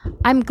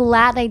 I'm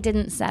glad I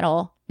didn't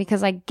settle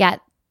because I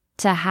get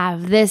to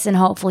have this and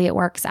hopefully it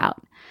works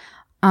out.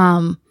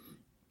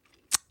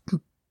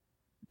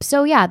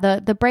 So yeah,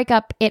 the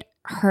breakup, it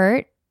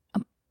hurt,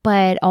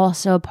 but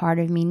also a part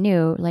of me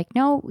knew like,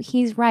 no,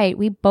 he's right.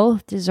 We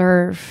both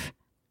deserve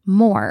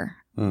more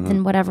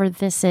than whatever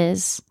this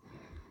is.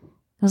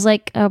 It was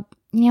like,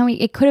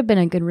 it could have been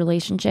a good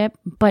relationship,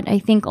 but I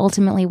think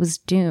ultimately it was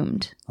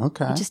doomed.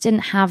 Okay. I just didn't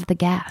have the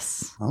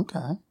gas.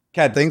 Okay.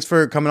 Kat, thanks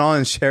for coming on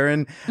and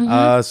sharing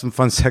some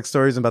fun sex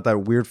stories about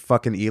that weird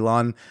fucking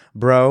Elon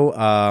bro.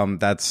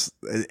 It's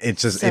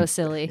just so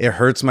silly. It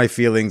hurts my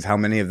feelings how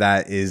many of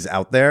that is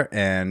out there.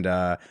 And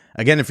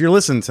again, if you're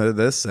listening to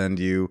this and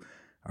you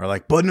are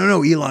like, but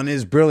no, Elon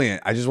is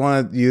brilliant. I just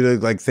want you to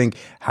like think,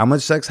 how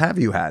much sex have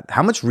you had?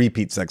 How much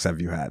repeat sex have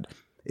you had?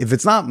 If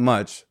it's not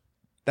much,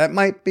 that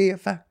might be a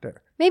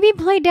factor. Maybe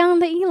play down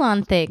the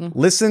Elon thing.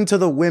 Listen to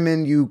the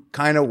women you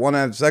kind of want to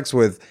have sex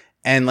with.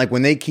 And like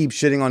when they keep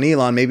shitting on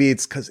Elon, maybe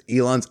it's because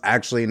Elon's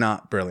actually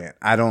not brilliant.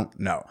 I don't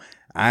know.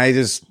 I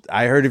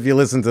heard if you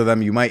listen to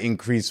them, you might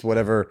increase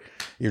whatever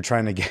you're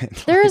trying to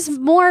get. There's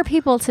more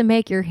people to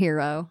make your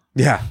hero.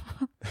 Yeah,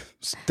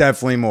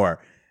 definitely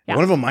more. Yeah.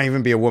 One of them might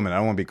even be a woman. I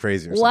don't want to be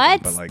crazy or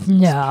what? something. But like,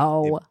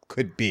 no. It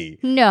could be.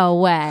 No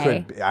way.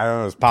 Could be. I don't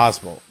know. It's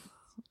possible.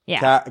 Yeah.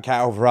 Cat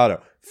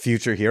Alvarado.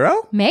 Future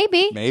hero?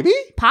 Maybe.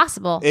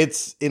 Possible.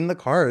 It's in the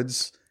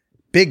cards.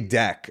 Big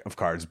deck of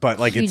cards, but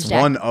like Huge it's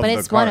deck, one of but the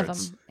it's cards. One of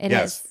them. It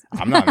is.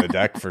 I'm not on the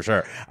deck for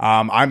sure.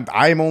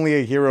 I'm only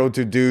a hero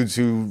to dudes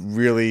who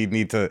really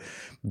need to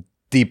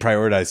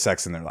deprioritize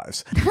sex in their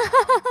lives.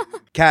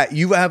 Kat,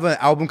 you have an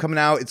album coming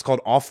out. It's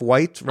called Off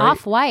White, right?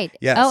 Off White.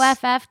 Yes.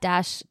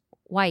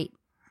 OFF-White.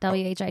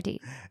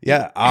 WHIT.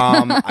 Yeah.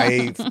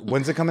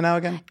 When's it coming out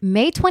again?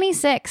 May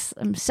 26th.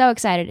 I'm so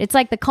excited. It's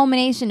like the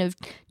culmination of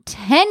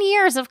 10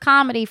 years of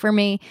comedy for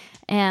me.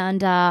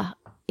 And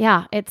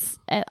yeah,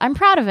 I'm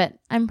proud of it.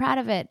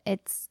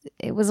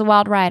 It was a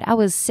wild ride. I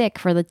was sick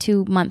for the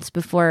 2 months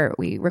before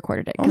we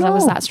recorded it because I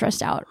was that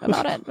stressed out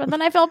about it. But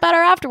then I felt better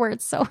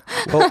afterwards. So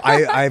well,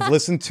 I've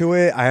listened to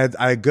it. I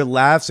had good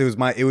laughs. It was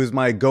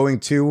my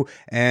going to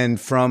and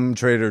from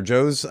Trader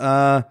Joe's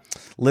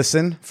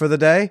listen for the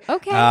day.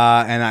 Okay.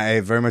 And I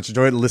very much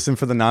enjoyed it. Listen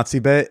for the Nazi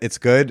bit. It's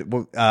good.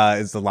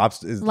 Is the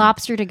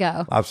lobster to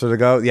go. Lobster to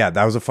go. Yeah,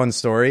 that was a fun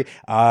story.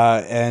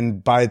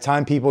 And by the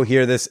time people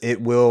hear this,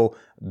 it will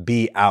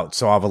be out.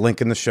 So I'll have a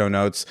link in the show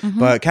notes.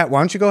 But Kat,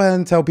 why don't you go ahead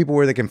and tell people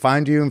where they can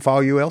find you and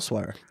follow you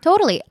elsewhere?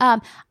 Totally.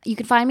 You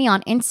can find me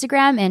on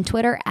Instagram and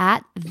Twitter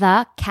at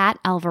the Cat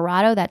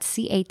Alvarado. That's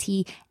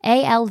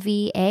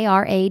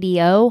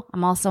CATALVARADO.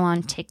 I'm also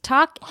on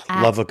TikTok.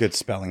 Love a good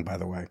spelling, by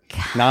the way.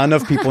 Not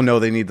enough people know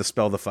they need to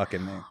spell the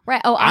fucking name.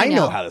 Right. Oh, I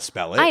know how to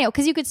spell it. I know,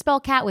 because you could spell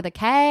cat with a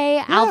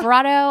K,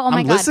 Alvarado. Oh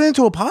my God. I'm listening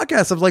to a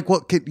podcast of like,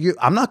 what could you?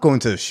 I'm not going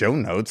to the show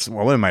notes.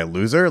 What am I, a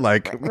loser?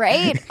 Like,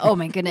 right? Oh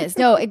my goodness.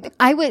 No,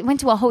 I went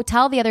to a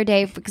hotel the other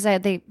day because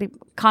the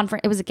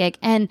conference, it was a gig,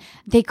 and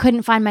they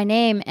couldn't find my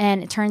name,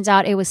 and it turns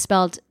out it was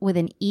spelled with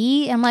an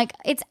E. I'm like,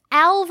 it's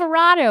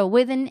Alvarado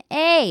with an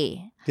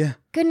A. Yeah.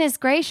 Goodness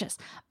gracious.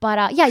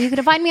 But yeah, you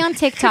can find me on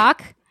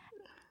TikTok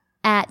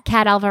at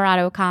Cat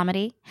Alvarado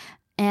Comedy.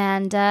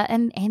 And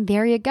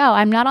there you go.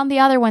 I'm not on the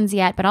other ones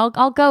yet, but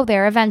I'll go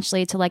there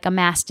eventually to like a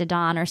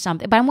Mastodon or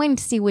something. But I'm waiting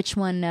to see which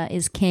one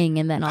is king,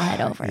 and then I'll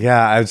head over.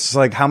 Yeah, I was just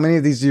like, how many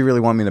of these do you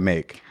really want me to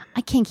make?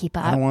 I can't keep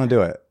up. I don't want to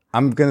do it.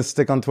 I'm gonna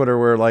stick on Twitter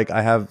where like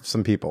I have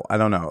some people. I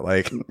don't know,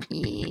 like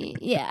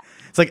yeah.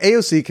 It's like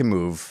AOC can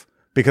move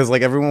because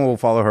like everyone will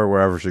follow her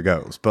wherever she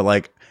goes, but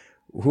like.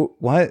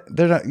 What?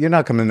 You're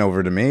not coming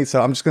over to me,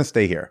 so I'm just gonna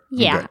stay here.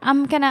 Yeah,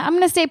 I'm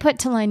gonna stay put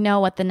till I know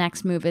what the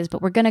next move is.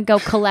 But we're gonna go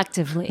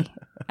collectively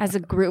as a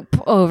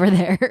group over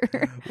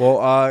there.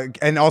 Well,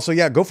 and also,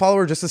 yeah, go follow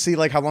her just to see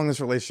like how long this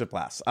relationship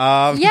lasts.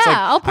 Yeah, like,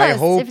 I'll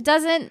post. If it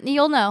doesn't,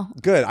 you'll know.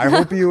 Good. I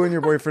hope you and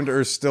your boyfriend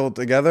are still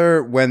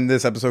together when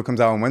this episode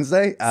comes out on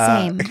Wednesday.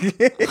 Same.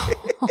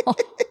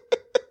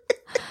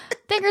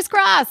 Fingers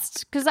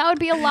crossed, because that would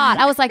be a lot.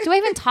 I was like, do I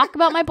even talk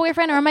about my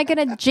boyfriend, or am I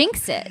going to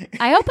jinx it?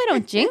 I hope I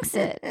don't jinx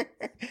it.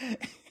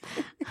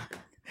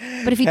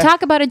 But if you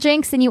talk about a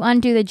jinx, then you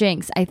undo the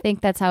jinx. I think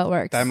that's how it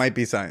works. That might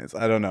be science.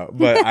 I don't know.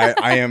 But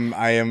I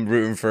am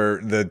rooting for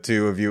the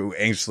two of you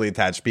anxiously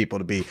attached people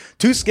to be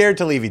too scared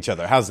to leave each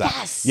other. How's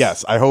that?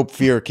 Yes. I hope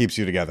fear keeps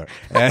you together.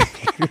 Kat,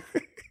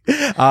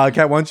 why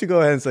don't you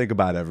go ahead and say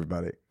goodbye to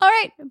everybody? All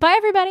right. Bye,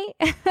 everybody.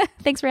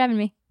 Thanks for having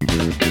me.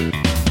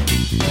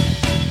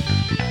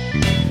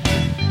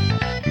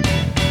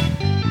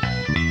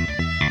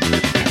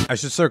 I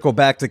should circle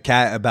back to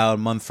Kat about a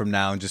month from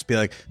now and just be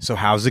like, so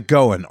how's it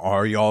going?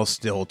 Are y'all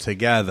still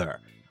together?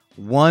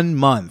 1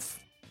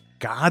 month.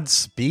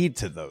 Godspeed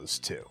to those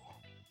two.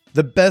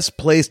 The best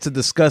place to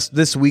discuss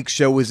this week's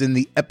show is in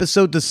the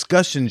episode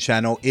discussion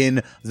channel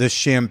in the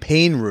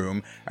Champagne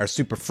Room, our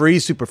super free,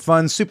 super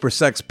fun, super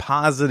sex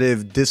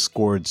positive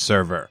Discord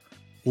server.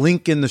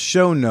 Link in the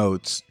show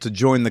notes to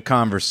join the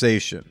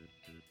conversation.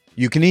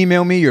 You can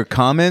email me your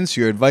comments,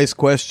 your advice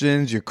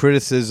questions, your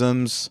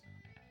criticisms,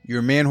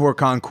 your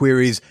ManWhoreCon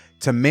queries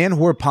to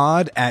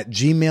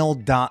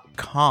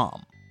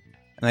manwhorepod@gmail.com.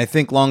 And I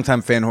think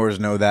longtime fan whores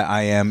know that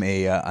I am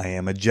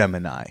a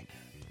Gemini.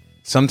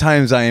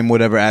 Sometimes I am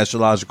whatever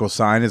astrological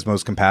sign is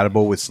most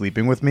compatible with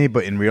sleeping with me,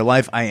 but in real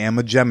life I am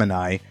a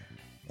Gemini.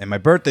 And my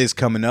birthday's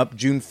coming up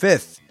June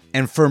 5th.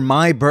 And for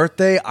my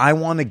birthday, I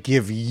want to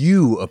give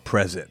you a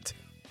present.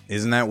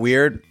 Isn't that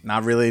weird?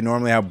 Not really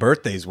normally how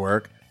birthdays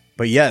work.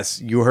 But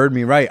yes, you heard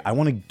me right. I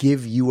want to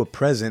give you a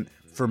present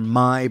for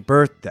my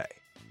birthday.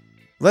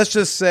 Let's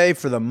just say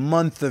for the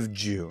month of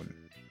June,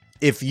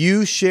 if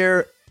you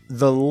share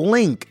the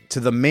link to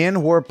the Man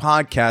Whore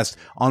podcast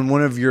on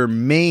one of your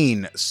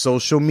main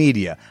social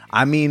media,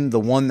 I mean the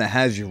one that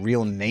has your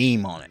real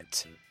name on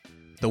it,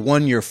 the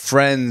one your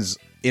friends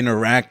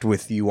interact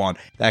with you on,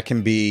 that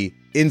can be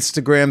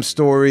Instagram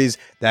stories,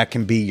 that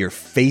can be your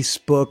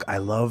Facebook. I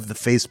love the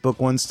Facebook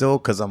one still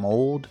because I'm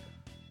old.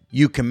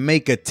 You can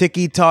make a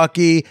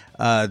TikTok-y,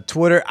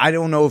 Twitter. I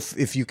don't know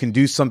if you can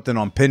do something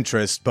on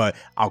Pinterest, but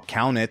I'll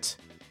count it.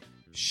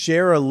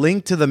 Share a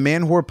link to the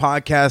Man Whore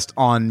podcast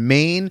on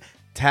Maine,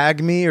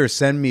 tag me or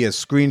send me a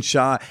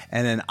screenshot,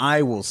 and then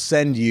I will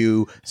send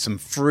you some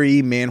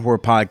free Man Whore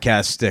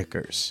podcast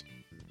stickers.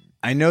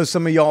 I know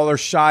some of y'all are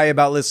shy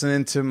about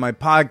listening to my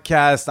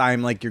podcast.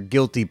 I'm like your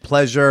guilty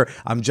pleasure.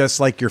 I'm just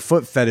like your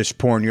foot fetish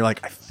porn. You're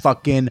like, I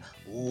fucking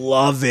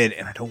love it,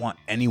 and I don't want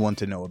anyone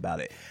to know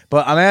about it.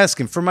 But I'm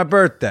asking for my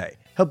birthday.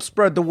 Help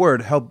spread the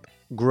word. Help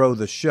grow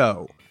the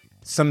show.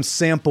 Some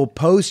sample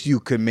posts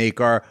you could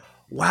make are,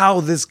 wow,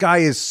 this guy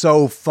is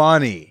so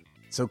funny.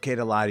 It's okay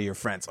to lie to your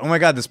friends. Oh my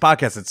God, this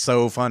podcast is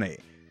so funny.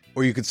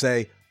 Or you could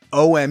say,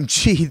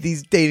 OMG,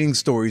 these dating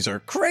stories are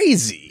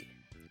crazy.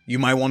 You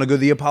might want to go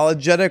the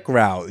apologetic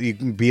route. You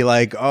can be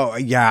like, oh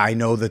yeah, I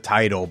know the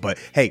title, but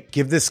hey,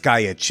 give this guy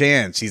a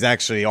chance. He's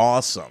actually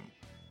awesome.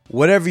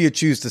 Whatever you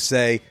choose to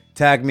say,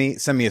 tag me,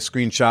 send me a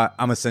screenshot.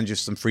 I'm going to send you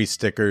some free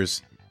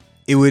stickers.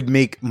 It would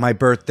make my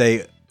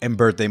birthday and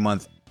birthday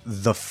month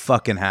the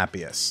fucking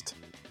happiest.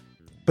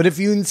 But if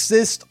you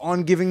insist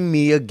on giving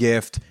me a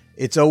gift,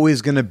 it's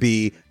always going to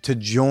be to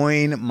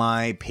join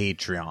my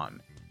Patreon.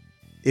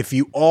 If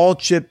you all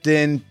chipped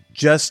in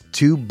just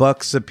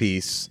 $2 a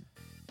piece,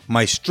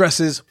 my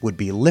stresses would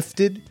be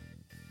lifted,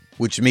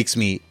 which makes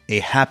me a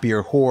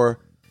happier whore.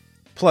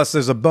 Plus,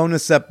 there's a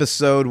bonus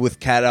episode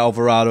with Cat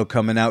Alvarado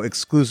coming out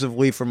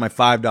exclusively for my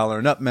 $5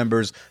 and up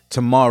members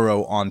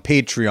tomorrow on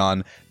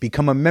Patreon.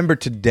 Become a member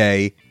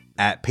today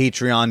at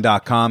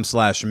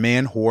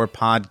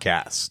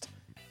patreon.com/manwhorepodcast.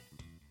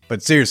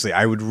 But seriously,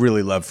 I would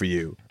really love for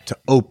you to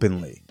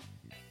openly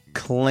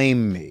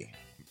claim me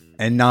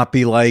and not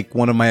be like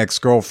one of my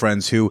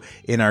ex-girlfriends who,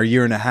 in our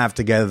year and a half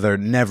together,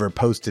 never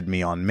posted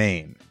me on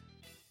Maine.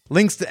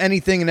 Links to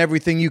anything and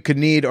everything you could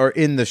need are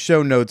in the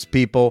show notes,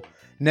 people.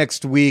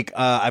 Next week,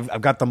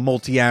 I've got the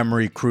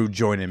Multi-Amory crew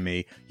joining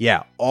me.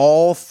 Yeah,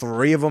 all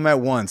three of them at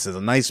once is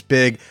a nice,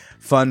 big,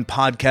 fun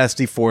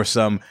podcasty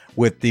foursome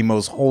with the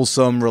most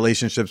wholesome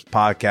relationships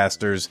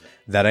podcasters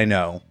that I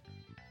know.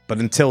 But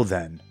until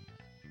then,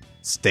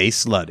 stay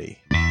slutty.